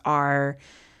audiobooks are.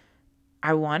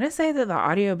 I want to say that the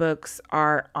audiobooks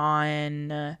are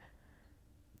on.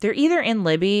 They're either in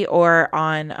Libby or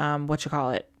on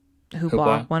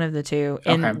Hoopla, one of the two.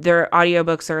 And their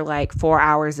audiobooks are like 4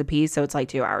 hours a piece, so it's like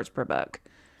 2 hours per book.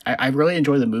 I really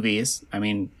enjoy the movies. I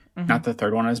mean, not the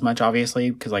third one as much,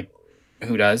 obviously, because like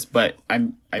who does? But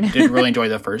I did really enjoy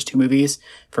the first two movies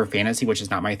for fantasy, which is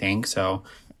not my thing. So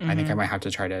I think I might have to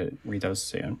try to read those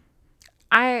soon.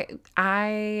 I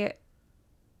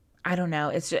don't know.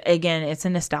 It's just, again, it's a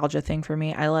nostalgia thing for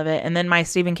me. I love it. And then my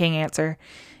Stephen King answer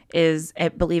is,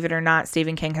 believe it or not,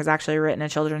 Stephen King has actually written a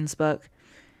children's book.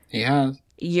 He has.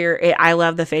 I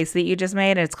love the face that you just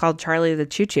made. It's called Charlie the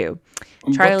Choo Choo.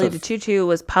 Charlie the Choo Choo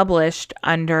was published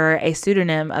under a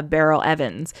pseudonym of Beryl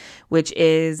Evans, which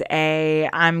is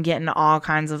I'm getting all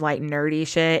kinds of like nerdy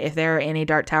shit. If there are any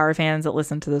Dark Tower fans that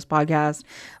listen to this podcast,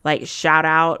 like shout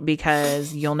out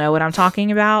because you'll know what I'm talking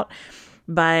about.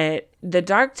 But the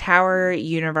Dark Tower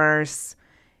universe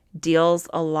deals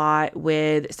a lot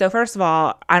with, so first of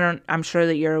all, I'm sure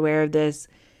that you're aware of this.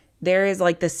 There is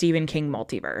like the Stephen King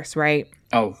multiverse, right?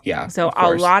 Oh, yeah. So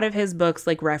a lot of his books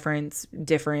like reference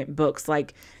different books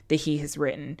like that he has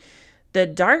written. The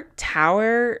Dark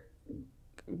Tower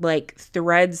like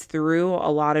threads through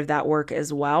a lot of that work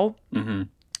as well.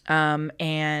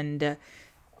 And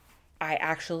I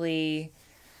actually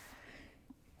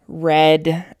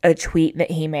read a tweet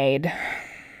that he made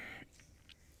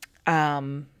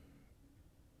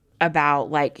about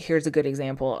like, here's a good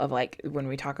example of like when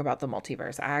we talk about the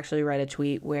multiverse. I actually read a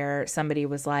tweet where somebody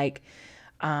was like,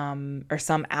 or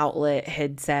some outlet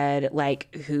had said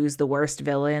like, who's the worst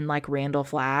villain, like Randall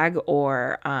Flagg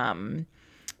or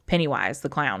Pennywise the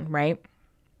clown, right?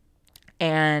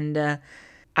 And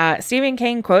Stephen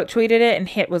King quote tweeted it, and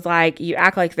it was like, you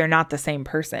act like they're not the same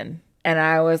person. And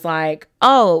I was like,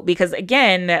 oh, because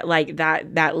again, like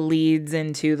that leads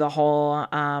into the whole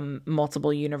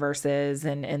multiple universes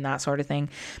and that sort of thing.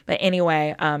 But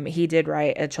anyway, he did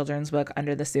write a children's book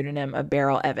under the pseudonym of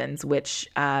Beryl Evans, which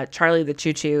Charlie the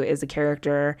Choo Choo is a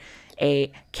character,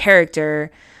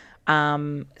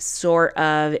 sort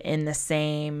of in the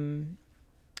same.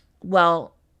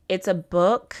 Well, it's a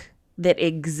book that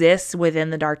exists within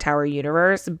the Dark Tower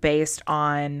universe based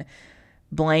on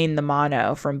Blaine the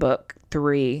Mono from book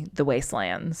 3, The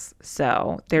Wastelands.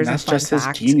 So there's That's a fun just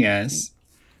fact. his genius.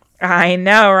 I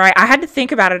know, right? I had to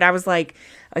think about it. I was like,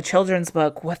 a children's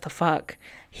book? What the fuck?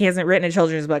 He hasn't written a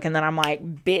children's book. And then I'm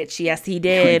like, bitch, yes, he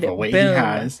did. The way Boom. he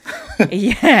has.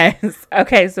 Yes.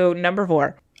 Okay, so number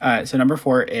 4. So number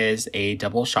 4 is a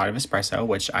double shot of espresso,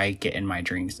 which I get in my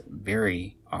drinks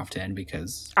very often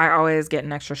because I always get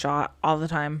an extra shot all the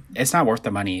time. it's not worth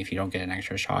the money if you don't get an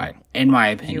extra shot, in my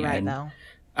opinion. You're right, though.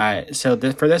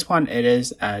 For this one, it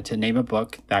is to name a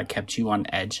book that kept you on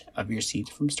edge of your seat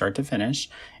from start to finish.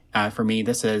 For me,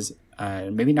 this is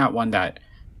maybe not one that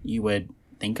you would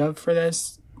think of for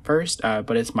this first,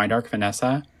 but it's My Dark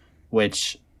Vanessa,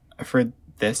 which for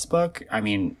this book, I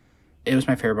mean, it was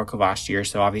my favorite book of last year,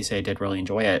 so obviously I did really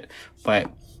enjoy it.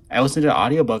 But I listened to the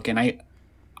audiobook, and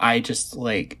I just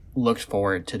like looked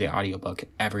forward to the audiobook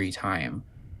every time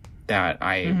that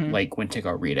I like went to go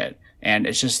read it. And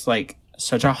it's just like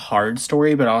such a hard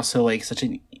story, but also like such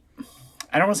an,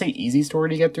 I don't want to say easy story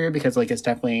to get through because like it's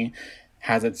definitely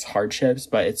has its hardships,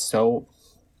 but it's so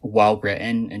well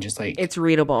written and just like It's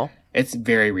readable. it's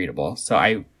very readable. So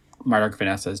My Dark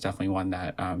Vanessa is definitely one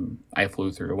that I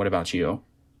flew through. What about you?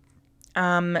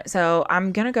 So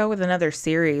I'm gonna go with another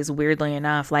series, weirdly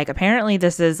enough. Like apparently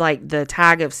this is like the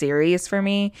tag of series for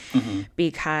me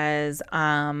because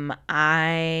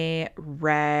I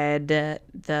read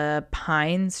the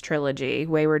Pines trilogy,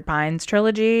 Wayward Pines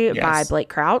trilogy by Yes. Blake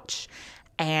Crouch.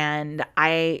 And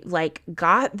I like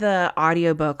got the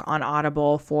audiobook on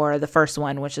Audible for the first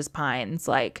one, which is Pines,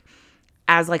 like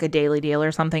as like a daily deal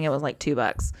or something. It was like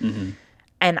 $2.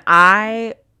 And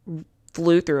I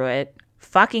flew through it,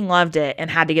 fucking loved it,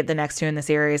 and had to get the next 2 in the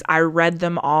series. I read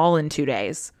them all in 2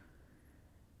 days.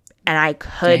 And I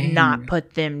could not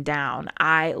put them down.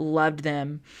 I loved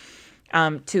them. 2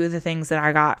 of the things that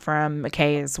I got from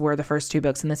McKay's were the first 2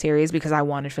 books in the series because I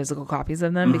wanted physical copies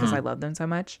of them because I love them so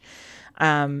much.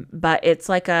 But it's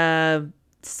like a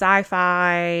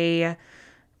sci-fi,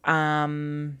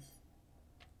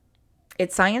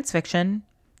 it's science fiction,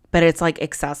 but it's like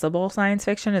accessible science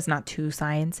fiction. It's not too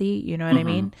sciencey. You know what I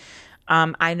mean?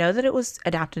 I know that it was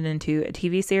adapted into a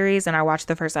TV series, and I watched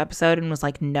the first episode and was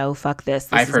like, no, fuck this.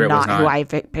 This is not who I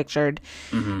pictured.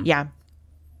 Yeah.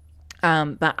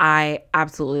 But I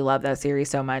absolutely love that series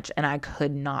so much, and I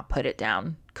could not put it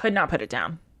down. Could not put it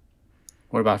down.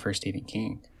 What about for Stephen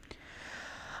King?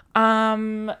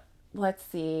 Let's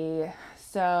see.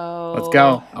 So Let's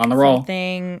go. On the roll.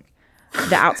 The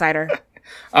Outsider.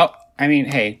 Oh, I mean,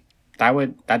 hey,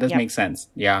 that does make sense.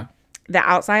 Yeah. The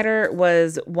Outsider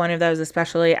was one of those,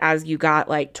 especially as you got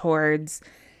like towards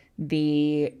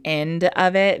the end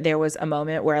of it. There was a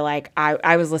moment where like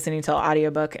I was listening to an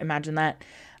audiobook. Imagine that.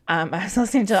 I was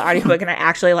listening to the audiobook and I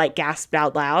actually like gasped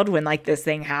out loud when like this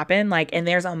thing happened. Like, and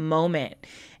there's a moment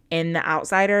in The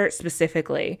Outsider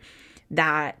specifically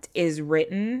that is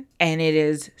written, and it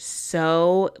is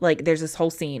so like there's this whole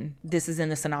scene. This is in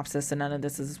the synopsis, and none of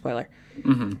this is a spoiler.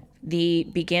 The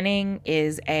beginning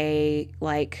is a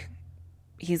like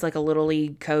he's like a little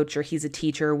league coach, or he's a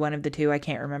teacher, one of the two, I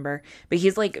can't remember, but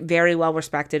he's like very well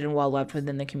respected and well loved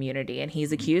within the community, and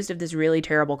he's accused of this really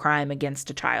terrible crime against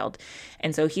a child.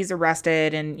 And so he's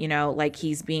arrested, and you know, like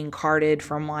he's being carted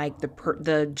from like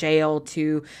the jail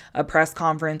to a press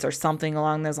conference or something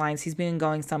along those lines. He's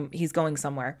going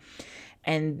somewhere.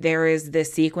 And there is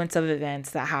this sequence of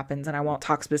events that happens, and I won't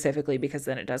talk specifically because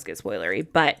then it does get spoilery,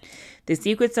 but the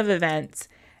sequence of events,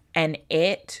 and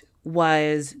it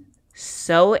was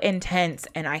so intense,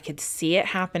 and I could see it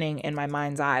happening in my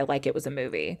mind's eye like it was a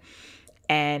movie.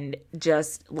 And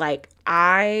just like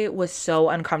I was so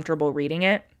uncomfortable reading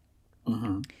it,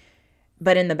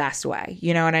 but in the best way.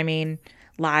 You know what I mean?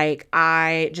 Like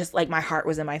I just like my heart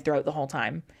was in my throat the whole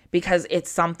time because it's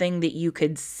something that you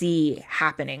could see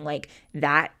happening, like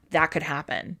that could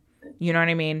happen. You know what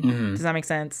I mean? Does that make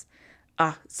sense?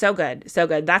 So good. So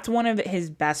good. That's one of his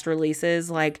best releases.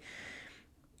 Like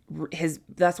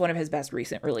that's one of his best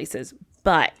recent releases.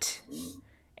 But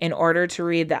in order to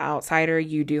read The Outsider,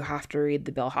 you do have to read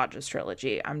the Bill Hodges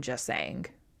trilogy. I'm just saying.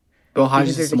 Bill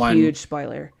Hodges is the one. Huge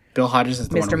spoiler. Bill Hodges is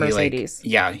the Mr. one where Mercedes.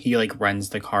 he like runs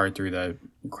the car through the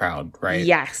crowd, right?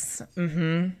 Yes.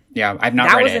 Yeah, I've not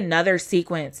That read was it. another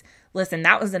sequence. Listen,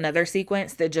 that was another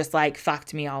sequence that just like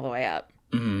fucked me all the way up.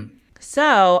 Mm-hmm.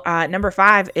 So, number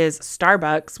 5 is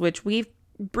Starbucks, which we've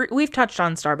touched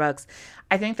on Starbucks.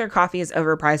 I think their coffee is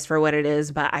overpriced for what it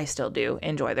is, but I still do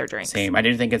enjoy their drinks. Same. I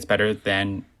do think it's better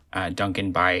than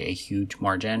Dunkin' by a huge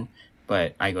margin,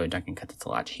 but I go to Dunkin' because it's a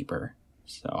lot cheaper.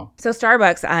 So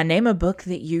Starbucks, name a book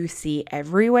that you see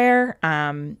everywhere.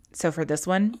 So for this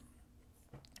one,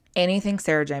 anything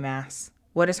Sarah J. Maas.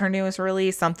 What is her newest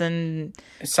release? Something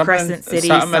Crescent City,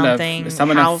 something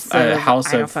House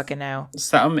of, I don't fucking know.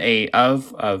 Something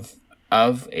of.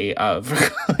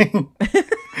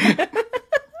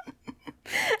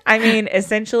 I mean,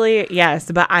 essentially,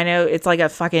 yes, but I know it's like a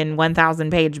fucking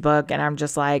 1,000 page book, and I'm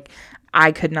just like,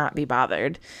 I could not be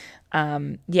bothered.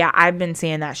 Yeah, I've been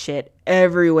seeing that shit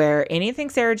everywhere. Anything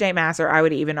Sarah J. Maas, or I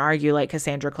would even argue like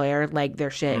Cassandra Clare, like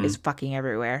their shit is fucking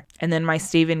everywhere. And then my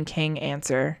Stephen King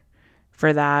answer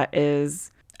for that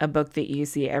is a book that you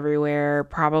see everywhere.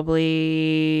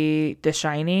 Probably The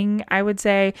Shining, I would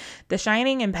say. The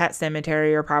Shining and Pet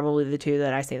Sematary are probably the two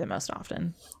that I see the most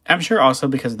often. I'm sure also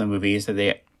because of the movies that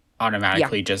they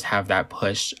automatically just have that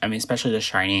push. I mean, especially The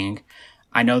Shining.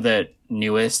 I know the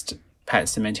newest Pet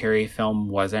Sematary film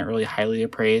wasn't really highly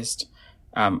appraised.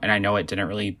 And I know it didn't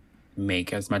really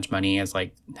make as much money as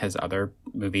like his other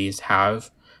movies have.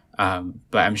 But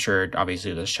I'm sure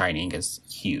obviously The Shining is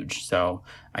huge. So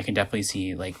I can definitely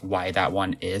see like why that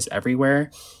one is everywhere.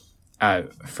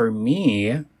 For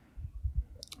me,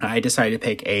 I decided to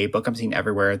pick a book I'm seeing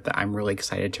everywhere that I'm really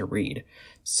excited to read.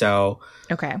 So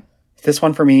okay, this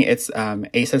one for me, it's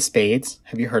Ace of Spades.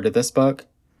 Have you heard of this book?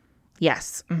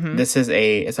 Yes. Mm-hmm. This is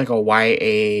it's like a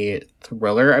YA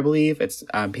thriller, I believe. It's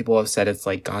people have said it's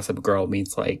like Gossip Girl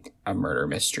meets like a murder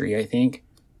mystery, I think.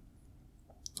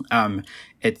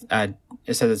 It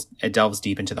says it delves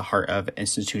deep into the heart of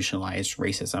institutionalized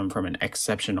racism from an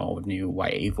exceptional new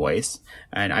YA voice.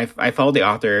 And I followed the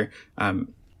author.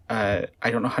 I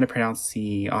don't know how to pronounce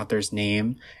the author's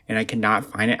name, and I cannot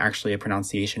find it actually a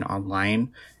pronunciation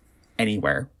online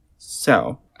anywhere.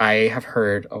 So I have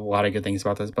heard a lot of good things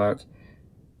about this book.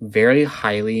 Very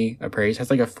highly appraised.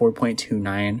 Has like a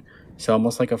 4.29, so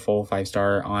almost like a full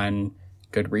 5-star on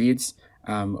Goodreads.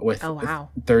 With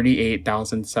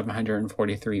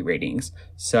 38,743 ratings.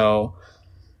 So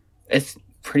it's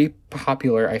pretty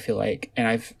popular, I feel like. And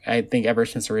I think ever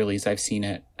since the release, I've seen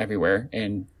it everywhere.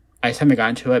 And I just haven't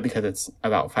gotten to it because it's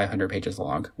about 500 pages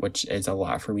long, which is a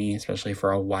lot for me, especially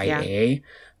for a YA. Yeah.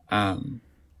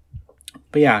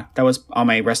 But yeah, that was on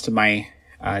my rest of my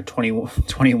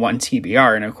 2021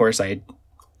 TBR. And of course, I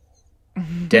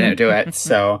didn't do it.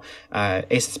 So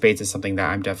Ace of Spades is something that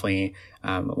I'm definitely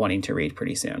wanting to read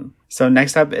pretty soon. So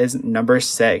next up is number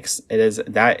 6. It is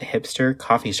That Hipster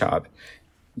Coffee Shop.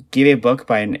 Give a book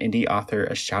by an indie author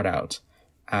a shout out.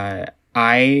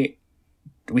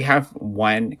 We have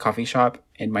one coffee shop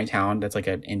in my town that's like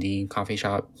an indie coffee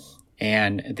shop,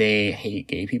 and they hate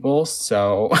gay people.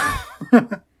 So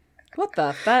what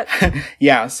the fuck?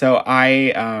 Yeah, so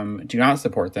I do not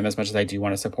support them as much as I do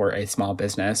want to support a small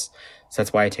business. So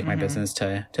that's why I take my business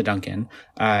to Dunkin'.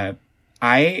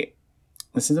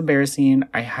 This is embarrassing.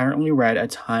 I haven't really read a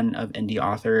ton of indie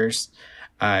authors.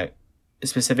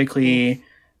 Specifically,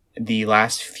 the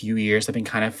last few years I've been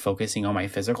kind of focusing on my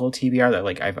physical TBR that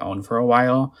like I've owned for a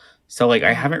while. So like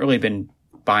I haven't really been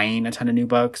buying a ton of new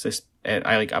books. I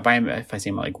buy them if I see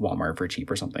them at like Walmart for cheap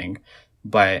or something.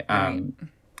 But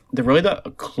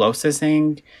the closest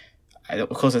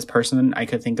person I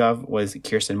could think of was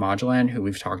Kirsten Modulin, who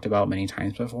we've talked about many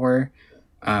times before.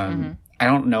 I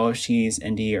don't know if she's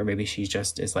indie or maybe she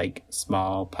just is like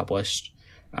small published.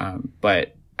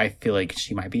 But I feel like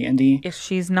she might be indie. If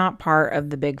she's not part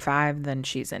of the big 5, then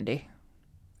she's indie.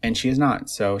 And she is not.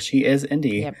 So she is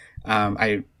indie. Yep.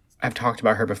 I've talked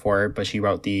about her before, but she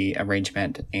wrote the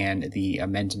arrangement and the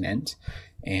amendment,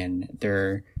 and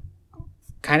they're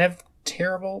kind of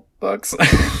terrible books.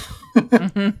 Not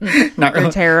really.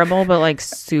 They're terrible, but like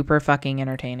super fucking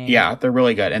entertaining. Yeah, they're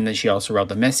really good. And then she also wrote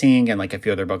The Missing and like a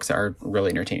few other books that are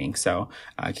really entertaining. So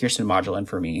Kirsten Modulin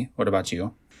for me. What about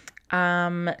you?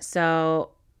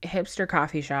 So Hipster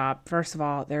Coffee Shop. First of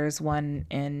all, there's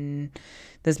one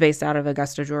that's based out of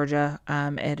Augusta, Georgia.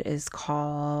 It is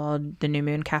called the New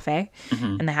Moon Cafe,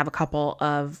 and they have a couple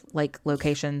of like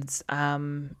locations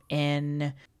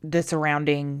in the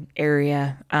surrounding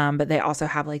area, but they also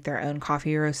have like their own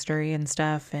coffee roastery and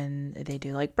stuff, and they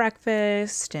do like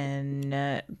breakfast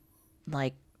and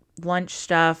like lunch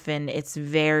stuff, and it's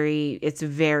very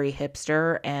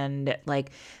hipster, and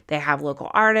like they have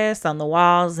local artists on the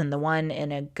walls, and the one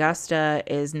in Augusta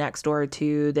is next door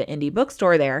to the indie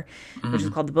bookstore there, which is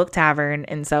called the Book Tavern.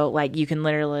 And so like you can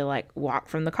literally like walk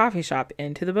from the coffee shop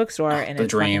into the bookstore, and The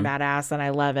it's dream. fucking badass, and I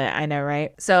love it. I know,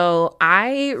 right? So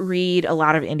I read a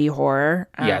lot of indie horror.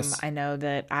 Yes. I know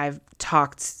that I've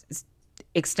talked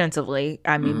extensively.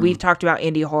 I mean, we've talked about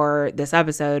indie horror this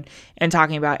episode and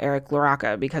talking about Eric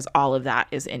LaRocca because all of that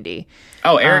is indie.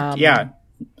 Oh, Eric, yeah.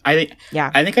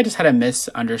 Yeah. I think I just had a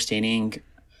misunderstanding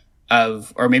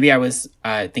of, or maybe I was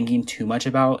thinking too much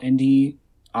about indie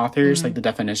authors, like the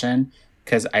definition,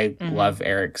 because I love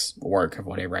Eric's work of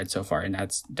what I read so far, and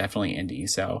that's definitely indie.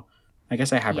 So I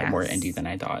guess I have it more Yes. indie than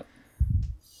I thought.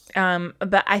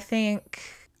 But I think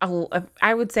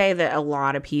I would say that a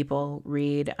lot of people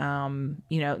read,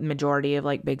 majority of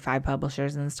like big five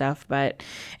publishers and stuff.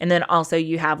 And then also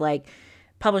you have like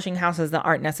publishing houses that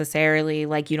aren't necessarily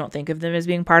like, you don't think of them as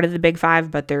being part of the big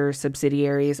five, but they're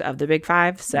subsidiaries of the big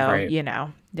five. So, Right.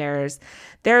 there's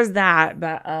that.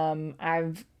 But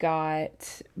I've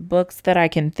got books that I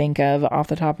can think of off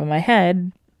the top of my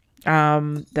head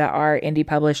that are indie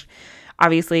published.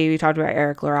 Obviously, we talked about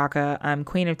Eric LaRocca,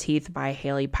 Queen of Teeth by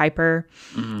Haley Piper,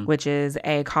 which is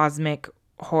a cosmic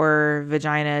horror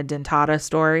vagina dentata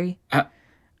story.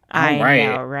 I right.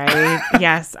 know, right?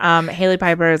 Yes. Haley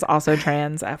Piper is also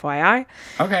trans, FYI.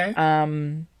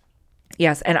 Okay.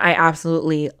 Yes, and I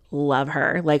absolutely love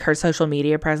her. Like her social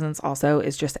media presence also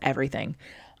is just everything.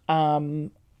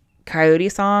 Coyote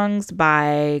Songs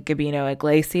by Gabino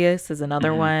Iglesias is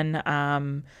another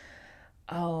one.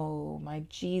 Oh my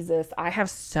Jesus. I have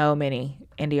so many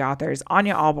indie authors.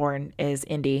 Anya Alborn is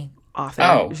indie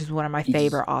author, which is one of my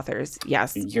favorite authors.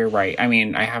 Yes. You're right. I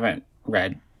mean, I haven't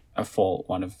read a full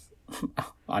one of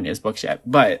Anya's books yet,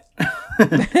 but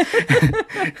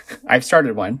I've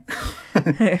started one.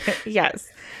 Yes.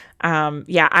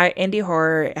 Indie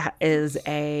horror is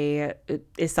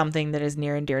something that is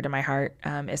near and dear to my heart,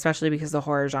 especially because the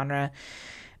horror genre,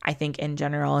 I think in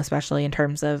general, especially in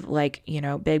terms of like,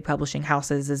 big publishing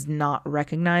houses, is not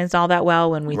recognized all that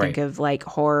well when we think of like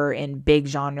horror in big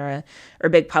genre or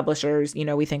big publishers.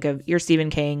 We think of your Stephen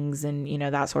Kings and,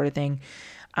 that sort of thing,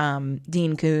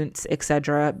 Dean Koontz,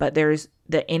 etc. But there's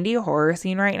the indie horror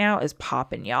scene right now is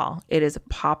popping, y'all. It is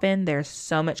popping. There's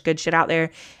so much good shit out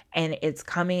there. And it's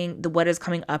coming, what is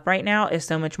coming up right now is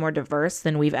so much more diverse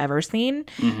than we've ever seen.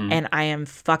 And I am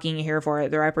fucking here for it.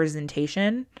 The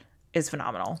representation is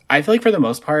phenomenal. I feel like for the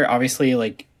most part, obviously,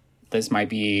 like this might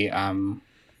be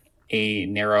a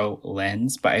narrow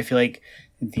lens, but I feel like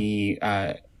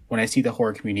when I see the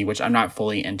horror community, which I'm not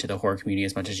fully into the horror community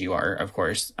as much as you are, of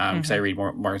course, because I read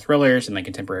more thrillers and like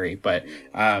contemporary, but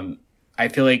I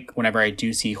feel like whenever I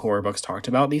do see horror books talked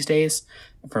about these days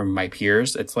from my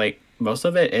peers, it's like most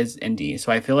of it is indie.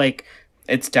 So I feel like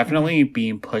it's definitely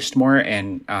being pushed more,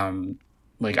 and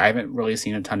like I haven't really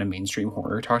seen a ton of mainstream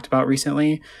horror talked about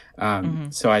recently.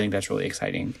 So I think that's really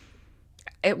exciting.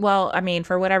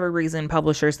 For whatever reason,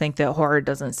 publishers think that horror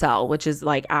doesn't sell, which is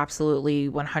like absolutely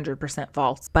 100%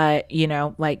 false. But,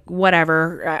 like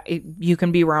whatever, you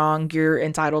can be wrong. You're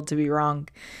entitled to be wrong.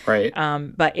 Right.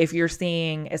 But if you're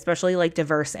seeing, especially like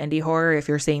diverse indie horror, if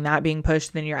you're seeing that being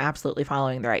pushed, then you're absolutely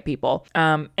following the right people.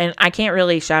 And I can't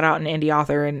really shout out an indie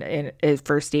author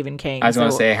for Stephen King. I was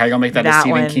going to say, how are you going to make that a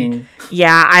Stephen King?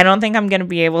 Yeah, I don't think I'm going to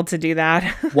be able to do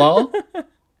that. Well...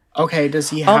 Okay, does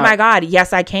he have... Oh my God,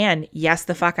 yes I can. Yes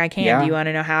the fuck I can. Yeah. Do you want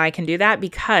to know how I can do that?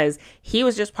 Because he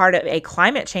was just part of a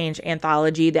climate change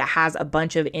anthology that has a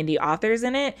bunch of indie authors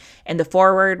in it. And the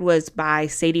foreword was by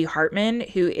Sadie Hartman,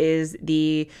 who is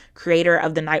the creator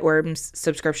of the Nightworms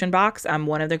subscription box.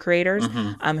 One of the creators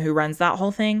who runs that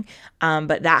whole thing.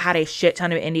 But that had a shit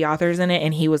ton of indie authors in it,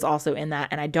 and he was also in that.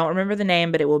 And I don't remember the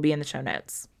name, but it will be in the show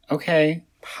notes. Okay,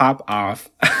 pop off.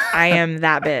 I am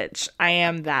that bitch.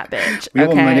 We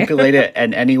will manipulate it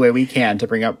in any way we can to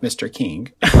bring up Mr.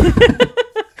 King.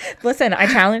 Listen, I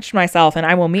challenged myself, and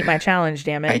I will meet my challenge,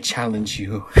 damn it. I challenge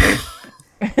you.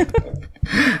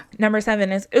 Number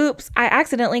 7 is, oops, I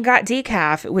accidentally got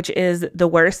decaf, which is the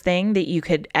worst thing that you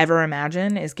could ever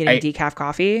imagine, is getting decaf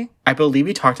coffee. I believe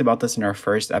we talked about this in our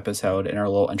first episode, in our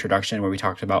little introduction, where we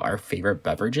talked about our favorite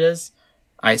beverages.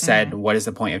 I said, what is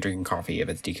the point of drinking coffee if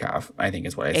it's decaf? I think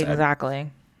is what I said.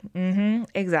 Exactly.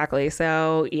 Exactly.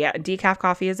 So yeah, decaf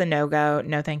coffee is a no-go.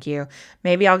 No, thank you.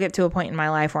 Maybe I'll get to a point in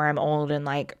my life where I'm old and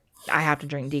like I have to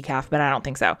drink decaf, but I don't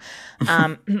think so.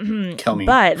 Kill me.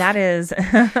 But that is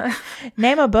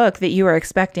name a book that you were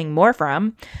expecting more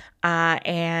from.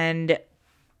 And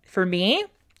for me,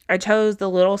 I chose The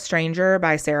Little Stranger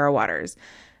by Sarah Waters.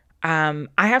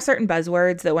 I have certain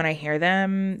buzzwords that when I hear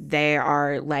them, they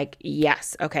are like,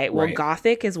 yes, okay. Well, Right.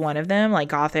 gothic is one of them, like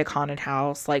gothic, haunted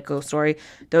house, like ghost story.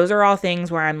 Those are all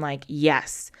things where I'm like,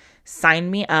 yes, sign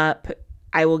me up.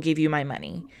 I will give you my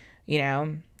money. You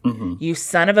know, Mm-hmm. you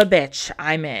son of a bitch,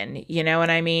 I'm in. You know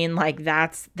what I mean? Like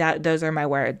that's that. Those are my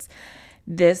words.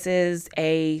 This is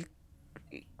a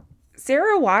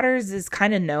Sarah Waters is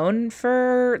kind of known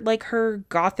for like her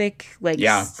gothic, like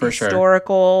Yeah, for sure.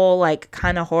 historical, like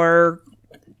kind of horror,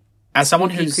 As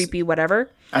someone spooky, who's creepy, whatever.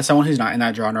 as someone who's not in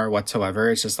that genre whatsoever,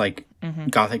 it's just like Mm-hmm.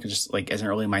 gothic just like isn't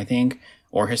really my thing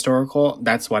or historical.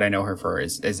 That's what I know her for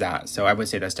is that. So I would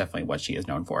say that's definitely what she is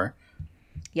known for.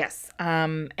 Yes.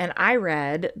 And I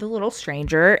read The Little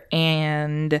Stranger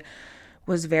and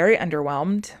was very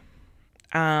underwhelmed.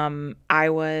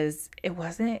 It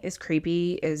wasn't as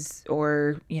creepy as,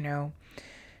 or, you know,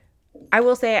 I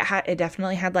will say it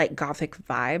definitely had like gothic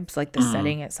vibes. Like the Mm.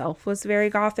 setting itself was very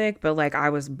gothic, but like I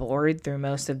was bored through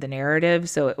most of the narrative.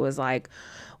 So it was like,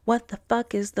 what the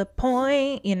fuck is the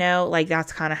point? You know, like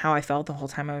that's kind of how I felt the whole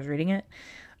time I was reading it.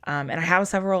 And I have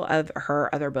several of her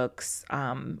other books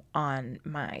on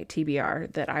my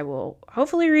TBR that I will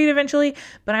hopefully read eventually.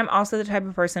 But I'm also the type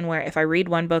of person where if I read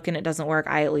one book and it doesn't work,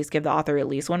 I at least give the author at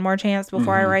least one more chance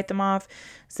before I Mm-hmm. write them off.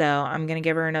 So I'm going to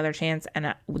give her another chance.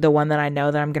 And the one that I know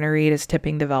that I'm going to read is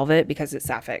Tipping the Velvet because it's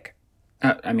sapphic.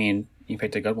 I mean, you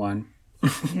picked a good one.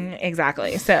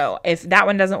 Exactly. So if that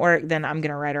one doesn't work, then I'm going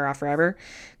to write her off forever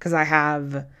because I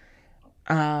have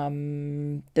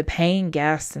The Paying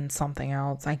Guest and something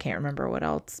else. I can't remember what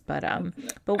else, but A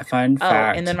fun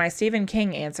fact. and then my Stephen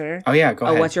King answer. Oh yeah, go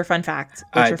ahead. What's your fun fact?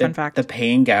 What's your fun fact? The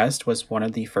Paying Guest was one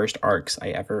of the first arcs I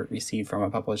ever received from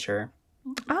a publisher.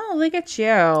 Oh, look at you.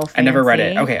 I never read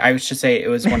it. Fancy. Okay, I should say it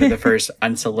was one of the first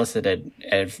unsolicited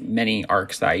of many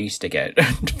arcs that I used to get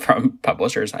from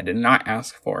publishers I did not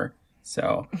ask for.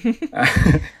 So,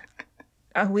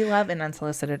 Oh, we love an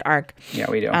unsolicited arc. yeah,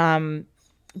 we do.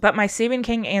 But my Stephen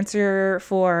King answer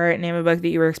for name a book that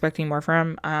you were expecting more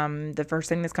from, the first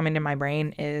thing that's coming to my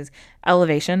brain is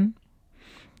Elevation,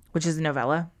 which is a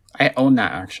novella. I own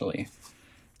that actually.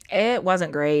 It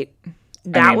wasn't great.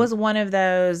 That mean- was one of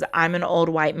those, I'm an old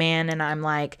white man and I'm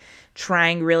like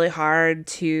trying really hard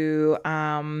to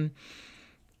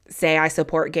say I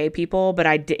support gay people,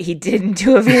 but he didn't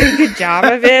do a very good job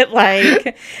of it.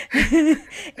 Like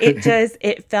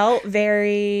it felt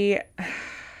very,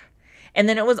 and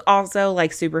then it was also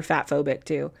like super fat phobic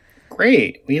too.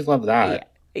 Great. We love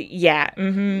that. Yeah.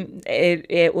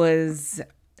 It was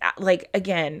like,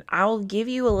 again, I'll give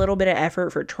you a little bit of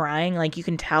effort for trying. Like you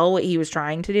can tell what he was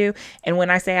trying to do. And when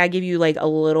I say I give you like a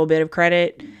little bit of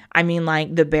credit, I mean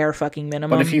like the bare fucking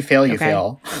minimum. But if you fail, you okay?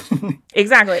 fail.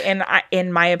 Exactly. And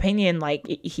in my opinion, like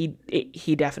he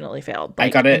definitely failed. Like, I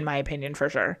got it. in my opinion, for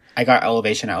sure. I got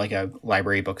Elevation at like a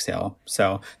library book sale.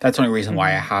 So that's the only reason why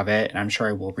I have it. And I'm sure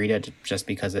I will read it just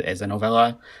because it is a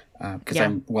novella. Because Yeah.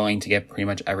 I'm willing to give pretty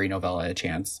much every novella a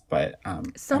chance. But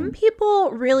Some people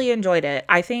really enjoyed it.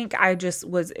 I think I just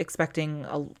was expecting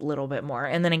a little bit more.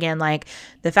 And then again, like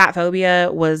the fat phobia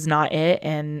was not it.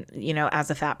 And, you know, as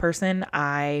a fat person,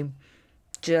 I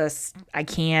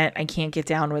can't get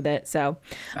down with it. So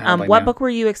blame what you. book were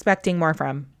you expecting more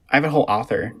from? I have a whole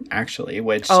author actually,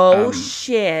 which Oh,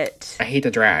 shit. I hate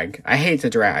to drag.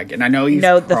 And I know you've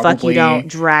No, the fuck you probably- don't.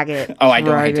 Drag it. Oh, I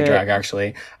don't hate to it. drag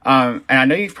actually. And I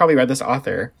know you've probably read this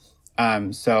author.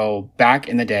 So back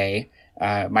in the day,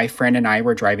 my friend and I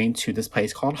were driving to this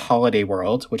place called Holiday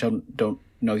World, which I don't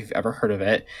know if you've ever heard of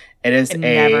it. It is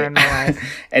Never in my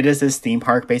life. it is this theme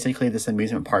park, basically this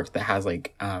amusement park that has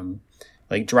like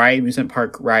dry amusement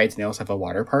park rides, and they also have a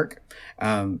water park.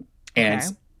 And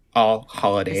it's all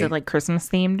holiday. Is it like Christmas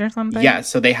themed or something? Yeah,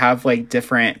 so they have like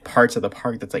different parts of the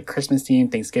park that's like Christmas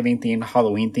themed, Thanksgiving themed,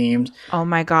 Halloween themed. Oh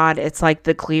my God. It's like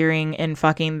the clearing in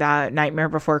fucking that Nightmare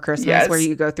Before Christmas Yes. where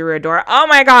you go through a door. Oh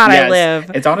my God, I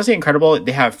live. It's honestly incredible.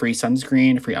 They have free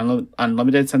sunscreen, free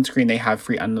unlimited sunscreen. They have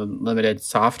free unlimited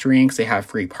soft drinks. They have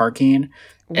free parking.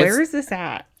 Where is this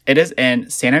at? It is in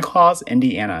Santa Claus,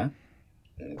 Indiana.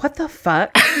 What the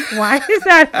fuck? Why is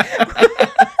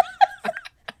that?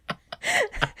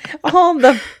 Hold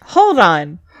on.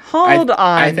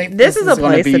 I think this is a gonna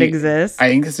place be- that exists. I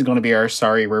think this is going to be our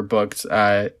sorry we're booked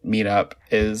meetup.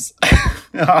 Is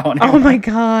oh, no. Oh my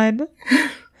God.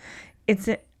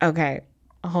 Okay.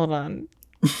 Hold on.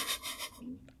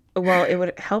 Well, it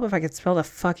would help if I could spell the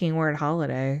fucking word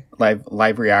holiday.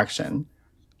 live reaction.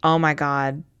 Oh my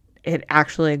God. It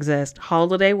actually exists.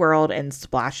 Holiday World and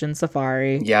Splash and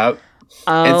Safari. Yep.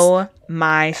 Oh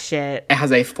my shit. It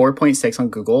has a 4.6 on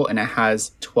Google and it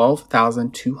has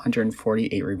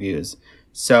 12,248 reviews.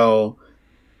 So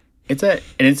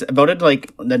it's voted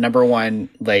like the number one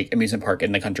like amusement park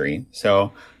in the country.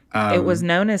 So it was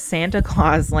known as Santa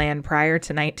Claus Land prior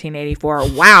to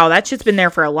 1984. Wow, that shit's been there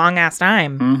for a long ass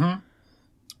time.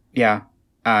 yeah,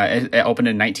 it opened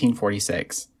in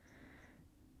 1946.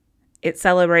 It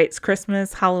celebrates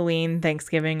Christmas, Halloween,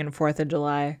 Thanksgiving, and 4th of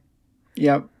July.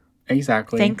 Yep,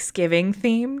 exactly. Thanksgiving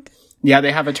themed. Yeah,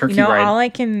 they have a turkey ride. All I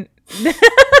can.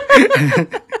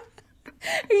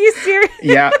 Are you serious?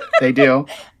 Yeah, they do.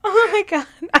 Oh my god,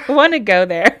 I want to go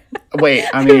there. Wait,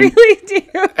 I mean, I really do.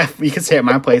 You can stay at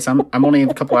my place. I'm only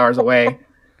a couple hours away.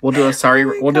 We'll do a sorry.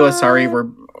 We're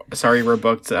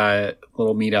booked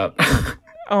little meetup.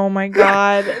 Oh my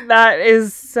god, that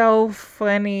is so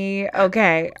funny.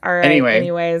 Okay, all right.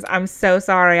 Anyways, I'm so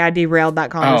sorry I derailed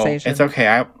that conversation. Oh, it's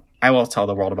okay. I will tell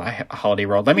the world about Holiday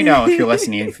World. Let me know if you're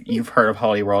listening. If you've heard of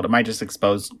Holiday World, it might just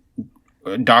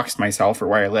dox myself or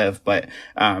where I live, but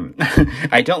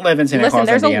I don't live in Santa Claus,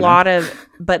 there's Indiana.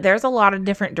 there's a lot of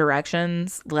different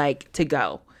directions like to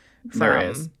go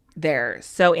from there.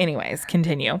 So anyways,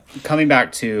 continue. Coming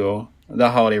back to the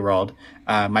Holiday World,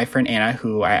 my friend Anna,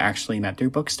 who I actually met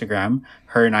through Bookstagram,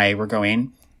 her and I were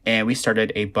going, and we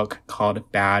started a book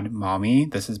called Bad Mommy.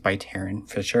 This is by Taryn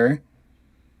Fisher.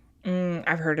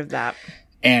 I've heard of that.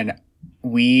 And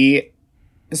we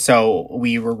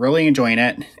were really enjoying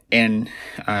it, and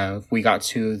we got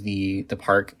to the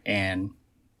park, and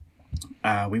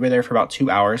we were there for about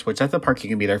 2 hours, which at the park you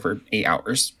can be there for 8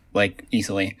 hours, like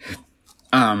easily.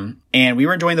 And we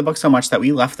were enjoying the book so much that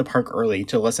we left the park early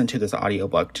to listen to this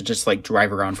audiobook, to just like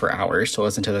drive around for hours to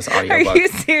listen to this audiobook. Are you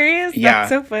serious? Yeah. That's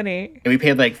so funny. And we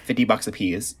paid like $50 a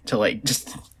piece to like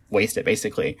just waste it,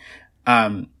 basically.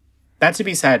 That to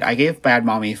be said, I gave Bad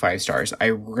Mommy 5 stars. I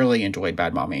really enjoyed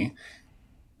Bad Mommy.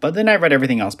 But then I read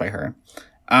everything else by her.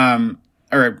 A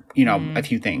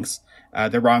few things.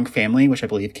 The Wrong Family, which I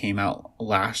believe came out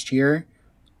last year,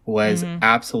 was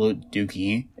absolute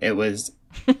dookie. It was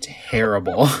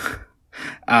terrible.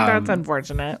 That's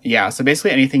unfortunate. Yeah, so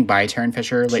basically anything by Taryn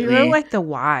Fisher lately. She wrote like The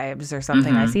Wives or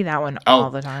something. I see that one all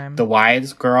the time. The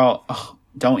Wives, girl. Oh,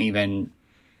 don't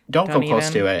go close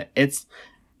to it. It's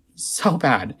so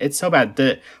bad. It's so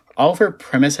bad. All of her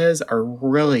premises are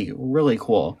really, really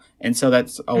cool. And so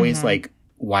that's always like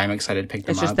why I'm excited to pick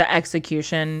them up. It's just the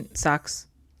execution sucks.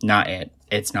 Not it.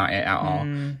 It's not it at all.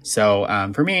 So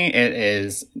for me, it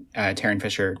is Taryn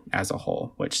Fisher as a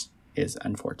whole, which is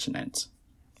unfortunate.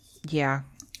 Yeah.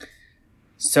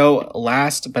 So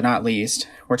last but not least,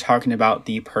 we're talking about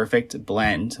The Perfect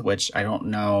Blend, which I don't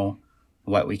know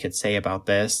what we could say about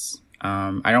this.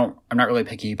 I'm not really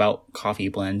picky about coffee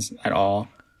blends at all.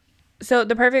 So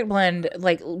The Perfect Blend,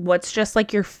 like, what's just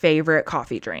like your favorite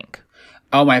coffee drink?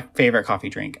 Oh, my favorite coffee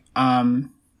drink. Let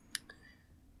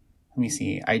me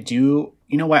see. I do.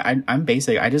 You know what? I'm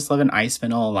basic. I just love an iced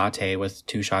vanilla latte with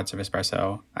 2 shots of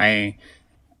espresso.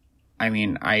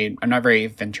 I'm not very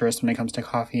adventurous when it comes to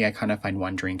coffee. I kind of find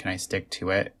one drink and I stick to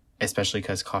it, especially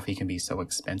because coffee can be so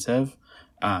expensive.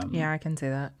 Yeah, I can say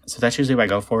that. So that's usually what I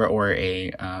go for, or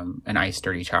an iced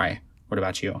dirty chai. What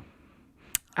about you?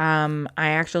 I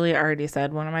actually already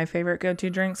said one of my favorite go-to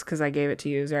drinks because I gave it to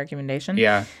you as a recommendation.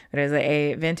 Yeah. It is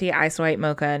a venti iced white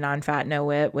mocha, non-fat, no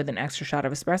whip, with an extra shot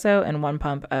of espresso and 1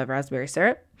 pump of raspberry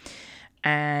syrup.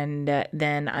 And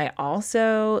then I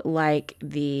also like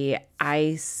the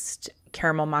iced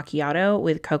caramel macchiato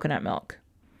with coconut milk.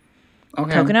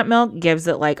 Okay. Coconut milk gives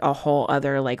it like a whole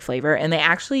other like flavor. And they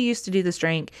actually used to do this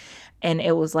drink, and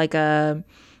it was like a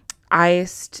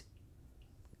iced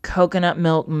coconut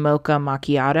milk mocha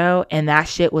macchiato, and that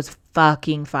shit was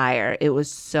fucking fire. It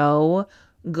was so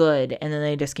good, and then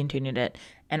they discontinued it.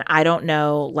 And I don't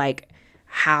know like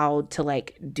how to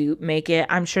like make it.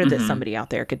 I'm sure that somebody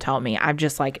out there could tell me. I've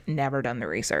just like never done the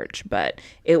research, but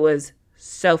it was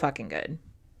so fucking good.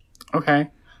 Okay.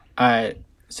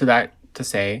 So that to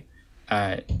say,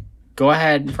 go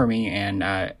ahead for me and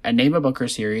name a book or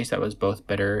series that was both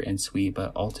bitter and sweet,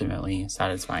 but ultimately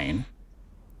satisfying.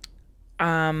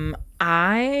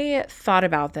 I thought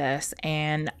about this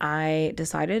and I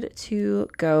decided to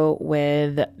go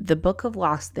with The Book of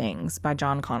Lost Things by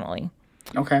John Connolly.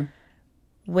 Okay.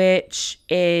 Which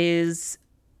is,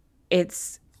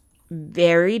 it's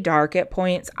very dark at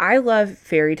points. I love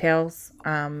fairy tales.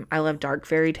 I love dark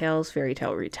fairy tales, fairy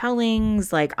tale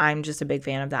retellings. Like, I'm just a big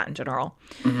fan of that in general.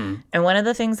 And one of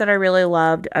the things that I really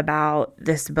loved about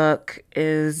this book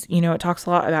is, it talks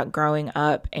a lot about growing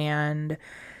up and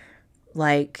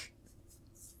like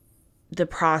the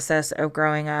process of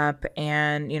growing up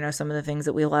and, some of the things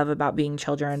that we love about being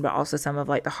children, but also some of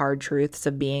like the hard truths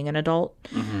of being an adult.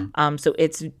 So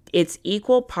it's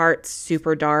equal parts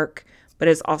super dark, but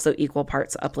it's also equal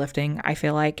parts uplifting, I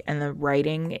feel like. And the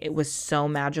writing, it was so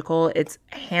magical. It's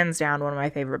hands down one of my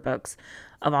favorite books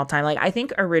of all time. Like, I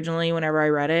think originally whenever I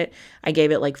read it, I gave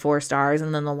it like 4 stars,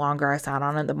 and then the longer I sat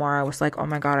on it, the more I was like, oh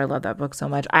my God, I love that book so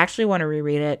much. I actually want to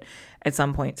reread it at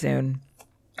some point soon.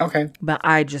 Okay. But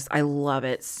I love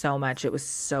it so much. It was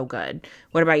so good.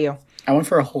 What about you? I went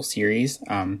for a whole series.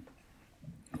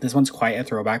 This one's quite a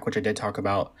throwback, which I did talk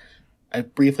about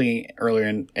briefly earlier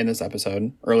in this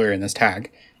episode, earlier in this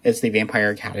tag. It's the Vampire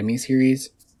Academy series.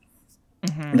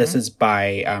 Mm-hmm. This is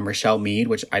by Rochelle Mead,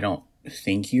 which I don't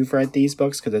think you've read these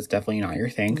books because it's definitely not your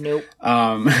thing. Nope.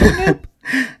 I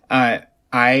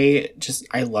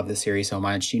love this series so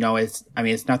much. You know, it's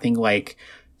nothing like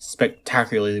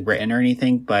spectacularly written or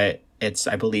anything, but it's,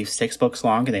 I believe, 6 books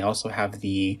long, and they also have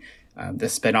the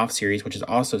spin-off series, which is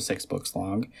also 6 books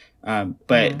long.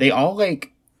 But they all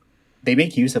they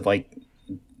make use of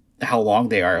how long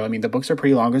they are. I mean, the books are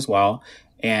pretty long as well,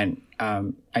 and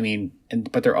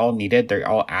but they're all needed. They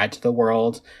all add to the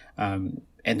world.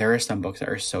 And there are some books that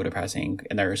are so depressing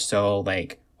and they're so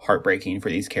heartbreaking for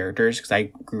these characters, because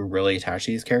I grew really attached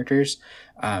to these characters.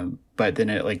 But then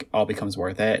it all becomes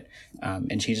worth it.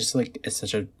 And she just is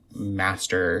such a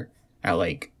master at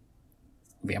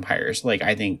vampires.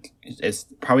 I think it's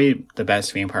probably the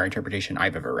best vampire interpretation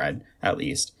I've ever read, at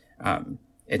least.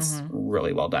 It's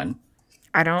really well done.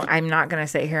 I'm not going to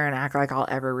sit here and act like I'll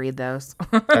ever read those.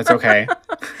 That's okay.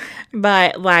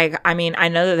 But I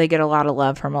know that they get a lot of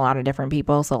love from a lot of different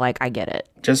people. So I get it.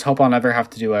 Just hope I'll never have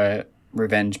to do a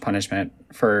revenge punishment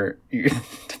for you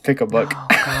to pick a book. Oh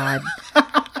God.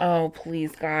 Oh,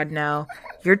 please, God, no.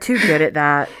 You're too good at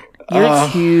that. You're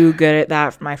too good at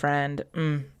that, my friend.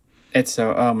 It's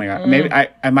so, oh my God. Maybe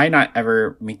I might not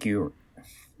ever make you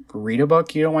read a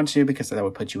book you don't want to, because that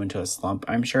would put you into a slump,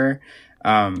 I'm sure.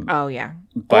 Oh yeah.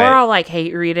 Or I'll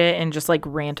hate read it and just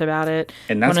rant about it.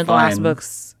 And that's one of the last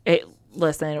books. One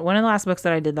of the last books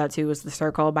that I did that to was The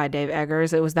Circle by Dave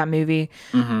Eggers. It was that movie,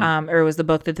 or it was the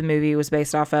book that the movie was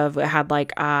based off of. It had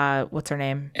what's her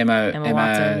name?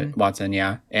 Emma Watson,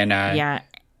 yeah, and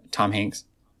Tom Hanks.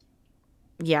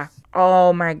 Yeah.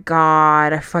 Oh my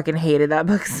God, I fucking hated that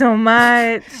book so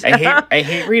much. I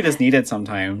hate read as needed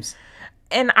sometimes.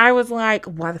 And I was like,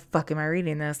 why the fuck am I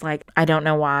reading this? I don't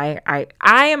know why.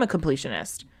 I am a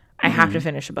completionist. I have to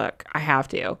finish a book. I have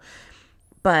to.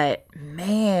 But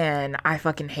man, I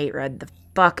fucking hate read the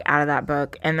fuck out of that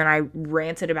book. And then I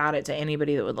ranted about it to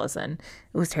anybody that would listen.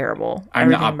 It was terrible.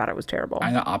 Everything about it was terrible.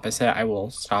 I'm the opposite. I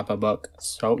will stop a book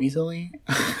so easily.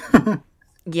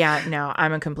 Yeah, no,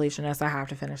 I'm a completionist. I have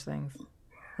to finish things.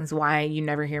 That's why you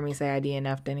never hear me say I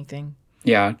DNF'd anything.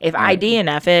 Yeah. If I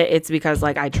DNF it, it's because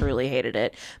I truly hated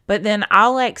it. But then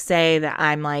I'll say that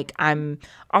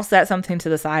I'll set something to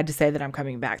the side to say that I'm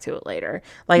coming back to it later.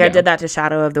 I did that to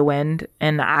Shadow of the Wind,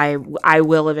 and I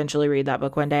will eventually read that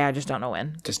book one day. I just don't know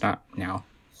when. Just not now.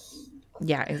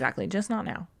 Yeah, exactly. Just not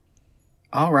now.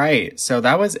 All right. So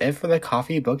that was it for the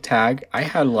coffee book tag. I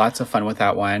had lots of fun with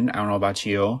that one. I don't know about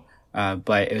you.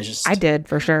 But it was just... I did,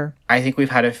 for sure. I think we've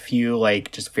had a few,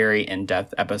 just very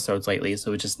in-depth episodes lately,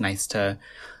 so it's just nice to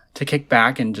kick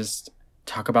back and just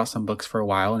talk about some books for a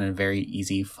while in a very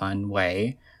easy, fun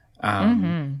way.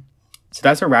 So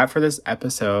that's a wrap for this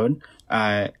episode.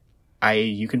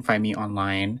 You can find me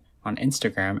online on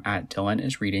Instagram at Dylan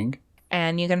is Reading.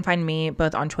 And you can find me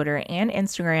both on Twitter and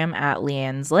Instagram at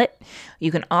Leanne's Lit.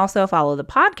 You can also follow the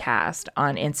podcast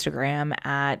on Instagram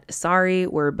at Sorry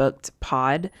We're Booked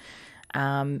Pod.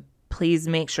 Please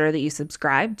make sure that you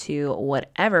subscribe to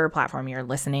whatever platform you're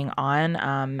listening on.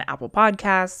 Apple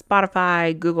Podcasts,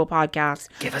 Spotify, Google Podcasts.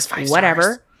 Give us 5 whatever.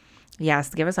 stars.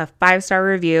 Yes, give us a 5-star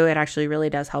review. It actually really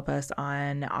does help us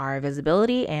on our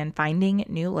visibility and finding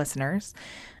new listeners.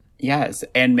 Yes,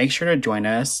 and make sure to join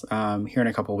us here in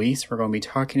a couple weeks. We're going to be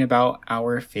talking about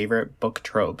our favorite book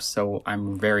tropes. So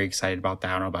I'm very excited about that.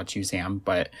 I don't know about you, Sam,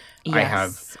 but yes, I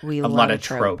have a lot of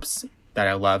tropes that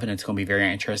I love, and it's going to be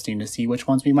very interesting to see which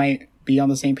ones we might be on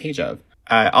the same page of.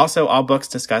 Also, all books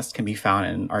discussed can be found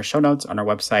in our show notes on our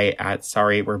website at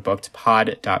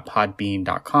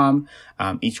sorrywou'rebookedpod.podbean.com.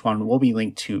 Each one will be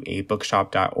linked to a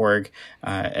bookshop.org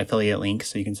affiliate link,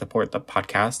 so you can support the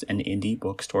podcast and indie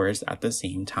bookstores at the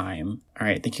same time. All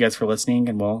right, thank you guys for listening,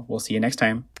 and we'll see you next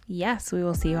time. Yes, we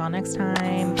will see you all next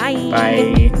time.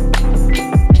 Bye.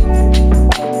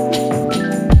 Bye.